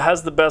Mob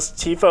has the best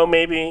tifo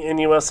maybe in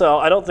USL.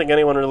 I don't think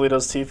anyone really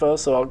does tifo,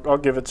 so I'll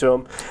give it to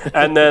him.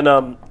 And then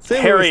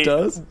Harry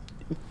does.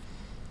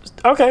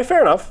 Okay,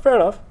 fair enough.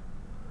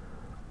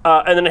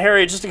 And then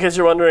Harry, just in case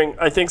you're wondering,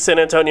 I think San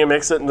Antonio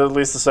makes it into at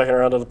least the second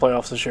round of the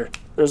playoffs this year.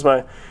 There's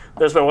my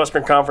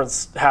Western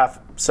Conference half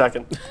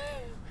second.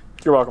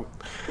 You're welcome.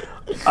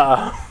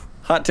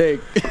 Hot take.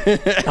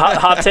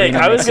 Hot take.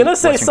 I was gonna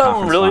say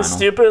something really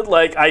stupid,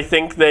 like I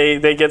think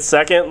they get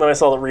second, and then I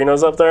saw that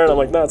Reno's up there, and I'm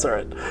like, no, it's all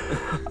right.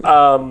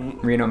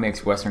 Reno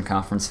makes Western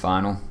Conference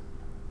final.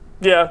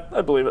 Yeah,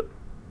 I believe it.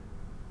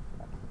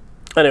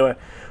 Anyway,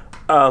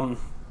 yeah,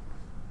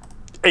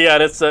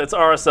 and it's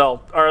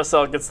RSL.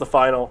 RSL gets the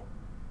final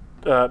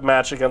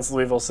match against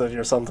Louisville City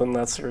or something.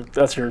 That's your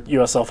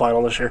USL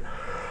final this year.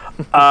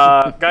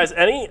 Guys,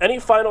 any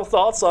final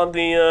thoughts on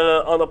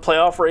the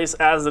playoff race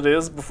as it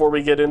is before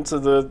we get into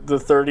the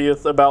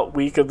 30th about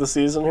week of the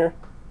season here?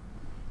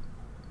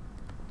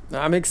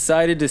 I'm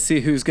excited to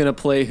see who's going to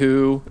play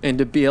who and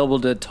to be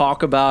able to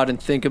talk about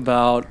and think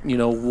about,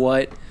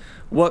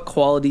 what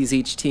qualities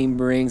each team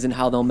brings and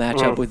how they'll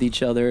match up with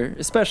each other.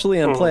 Especially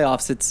in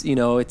playoffs,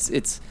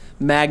 it's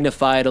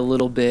magnified a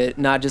little bit,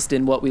 not just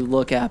in what we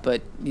look at,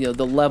 but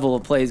the level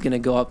of play is going to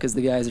go up because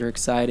the guys are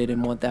excited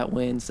and want that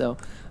win. So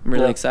I'm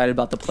really excited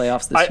about the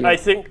playoffs this year.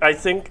 I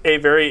think a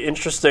very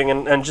interesting,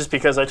 and just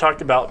because I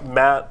talked about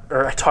Matt,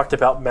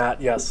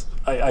 yes,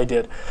 I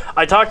did.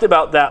 I talked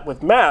about that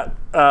with Matt,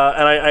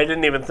 and I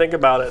didn't even think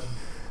about it.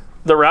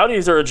 The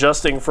Rowdies are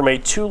adjusting from a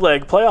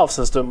two-leg playoff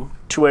system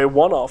to a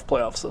one-off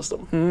playoff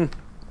system.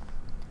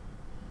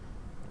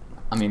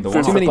 I mean, the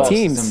one-off playoff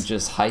system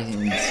just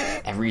heightens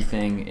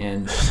everything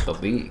in the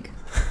league.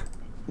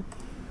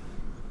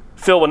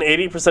 Phil, when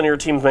 80% of your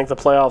teams make the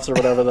playoffs or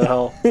whatever the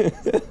hell,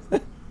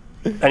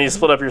 and you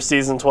split up your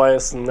season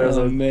twice, and there's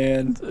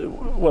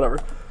whatever.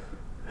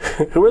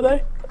 Who are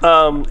they?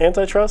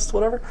 Antitrust,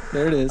 whatever.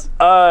 There it is.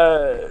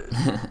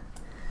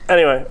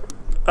 Anyway,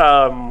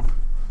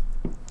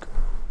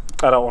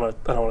 I don't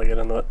want to get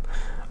into it.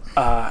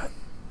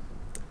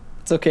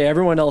 It's okay.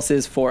 Everyone else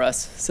is for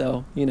us,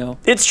 so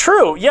It's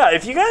true. Yeah,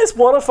 if you guys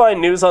want to find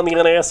news on the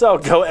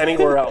NASL, go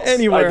anywhere else.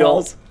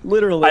 Else,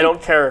 literally. I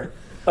don't care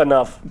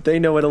enough. They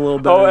know it a little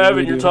better. Oh,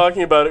 Evan, you're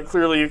talking about it.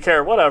 Clearly, you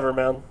care. Whatever,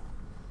 man.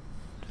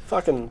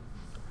 Fucking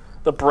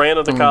the brand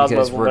of the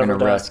Cosmos will never die. We're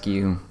gonna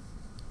rescue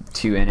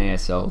 2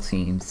 NASL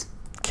teams.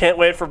 Can't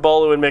wait for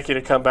Bolu and Mickey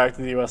to come back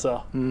to the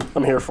USL.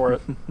 I'm here for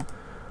it.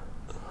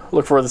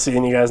 Look forward to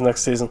seeing you guys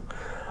next season.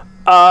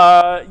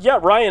 Yeah,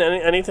 Ryan,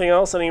 anything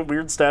else? Any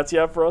weird stats you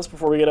have for us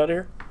before we get out of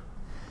here?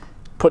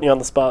 Putting you on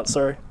the spot,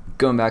 sorry.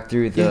 Going back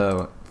through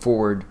the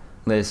forward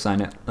list, I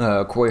know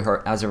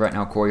as of right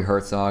now, Corey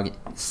Herzog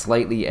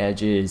slightly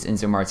edges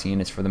Enzo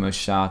Martinez for the most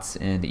shots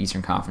in the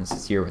Eastern Conference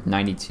this year with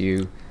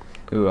 92.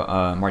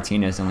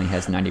 Martinez only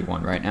has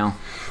 91 right now.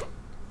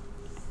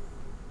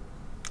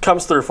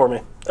 Comes through for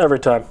me every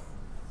time.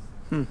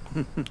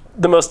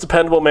 The most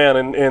dependable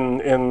man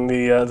in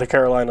the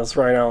Carolinas,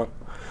 Ryan Allen.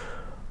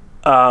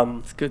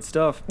 It's good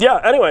stuff.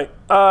 Yeah, anyway,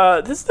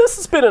 this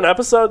has been an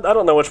episode. I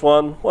don't know which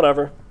one.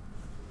 Whatever.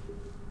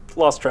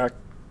 Lost track.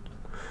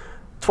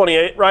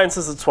 28. Ryan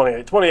says it's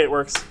 28. 28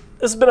 works.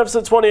 This has been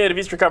episode 28 of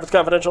Eastern Conference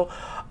Confidential.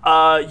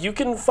 You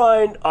can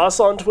find us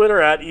on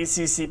Twitter at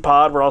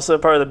ECCPod. We're also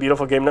part of the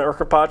Beautiful Game Network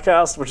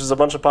podcast, which is a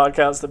bunch of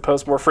podcasts that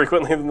post more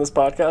frequently than this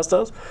podcast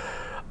does.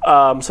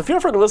 So feel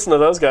free to listen to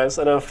those guys.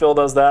 I know Phil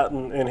does that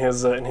in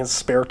his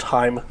spare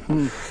time.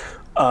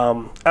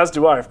 As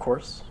do I, of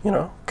course.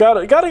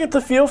 Gotta get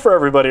the feel for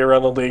everybody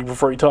around the league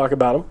before you talk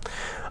about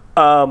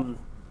them.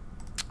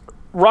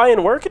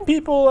 Ryan, where can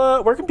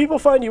people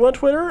find you on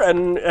Twitter?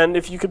 And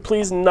if you could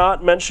please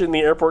not mention the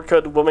airport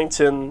code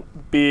Wilmington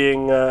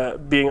being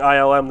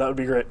ILM, that would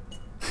be great.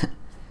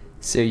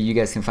 So you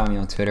guys can find me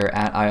on Twitter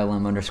at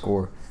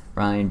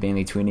ILM_Ryan,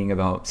 mainly tweeting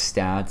about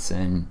stats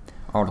and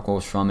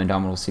articles from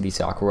Indomitable City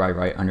Soccer where I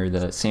write under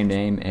the same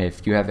name.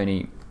 If you have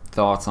any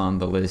thoughts on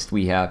the list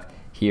we have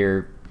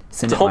here,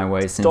 send it my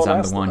way since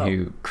I'm the one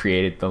who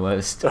created the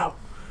list. Oh. All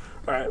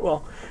right,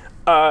 well,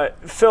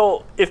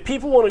 Phil, if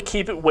people want to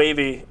keep it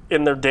wavy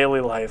in their daily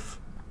life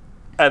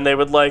and they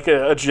would like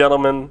a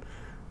gentleman,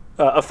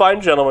 a fine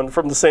gentleman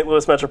from the St.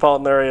 Louis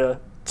metropolitan area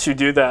to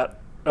do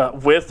that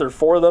with or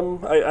for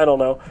them, I don't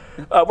know,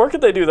 where could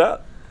they do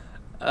that?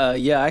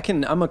 Yeah,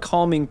 I'm a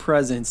calming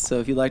presence, so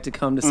if you'd like to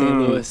come to St.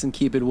 Louis and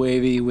keep it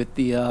wavy with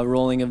the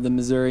rolling of the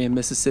Missouri and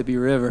Mississippi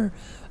River,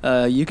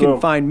 you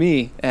can find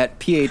me at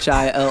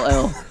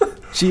PHILLGROOMS,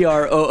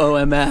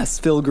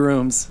 Phil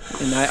Grooms,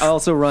 and I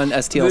also run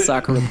STL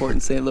Soccer Report in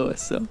St. Louis.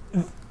 So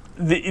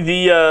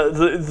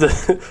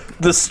the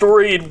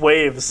storied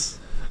waves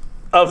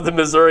of the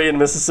Missouri and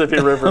Mississippi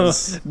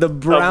rivers, the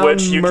brown,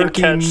 which you murky,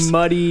 can catch,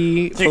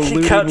 muddy,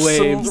 polluted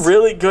waves. Some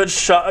really good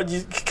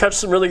you catch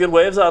some really good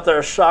waves out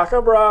there. Shaka,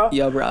 brah.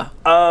 Yeah, brah.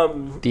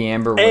 The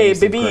amber waves.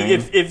 Hey, baby,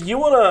 if you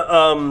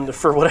wanna,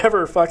 for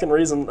whatever fucking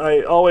reason,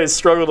 I always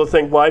struggle to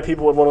think why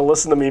people would want to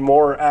listen to me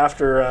more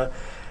after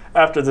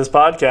after this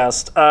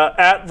podcast.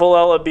 At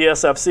Villela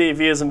BSFC,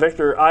 V as in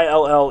Victor,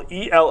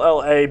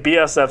 ILLELLA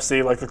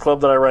BSFC, like the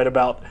club that I write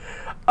about.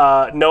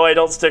 No, I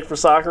don't stick for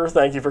soccer.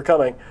 Thank you for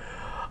coming.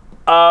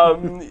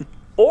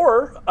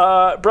 Or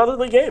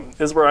Brotherly Game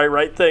is where I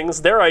write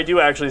things. There I do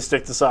actually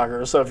stick to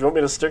soccer. So if you want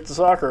me to stick to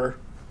soccer,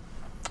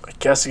 I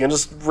guess you can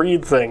just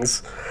read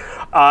things.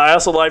 I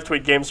also live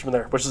tweet games from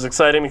there, which is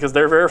exciting because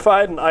they're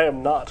verified and I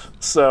am not.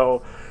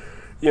 So,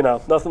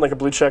 nothing like a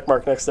blue check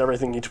mark next to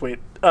everything you tweet.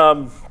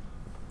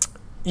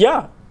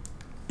 Yeah.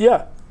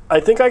 I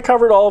think I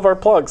covered all of our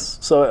plugs,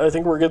 so I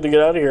think we're good to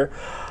get out of here.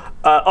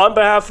 On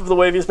behalf of the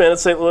Waviest Man at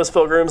St. Louis,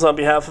 Phil Grooms, on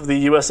behalf of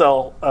the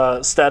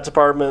USL Stat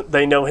Department,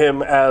 they know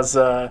him as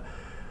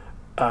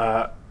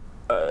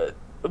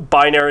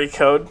binary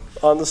code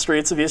on the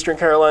streets of Eastern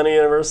Carolina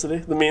University,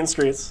 the mean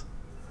streets.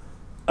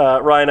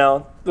 Ryan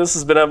Allen, this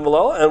has been Evan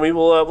Villela, and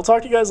we'll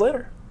talk to you guys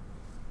later.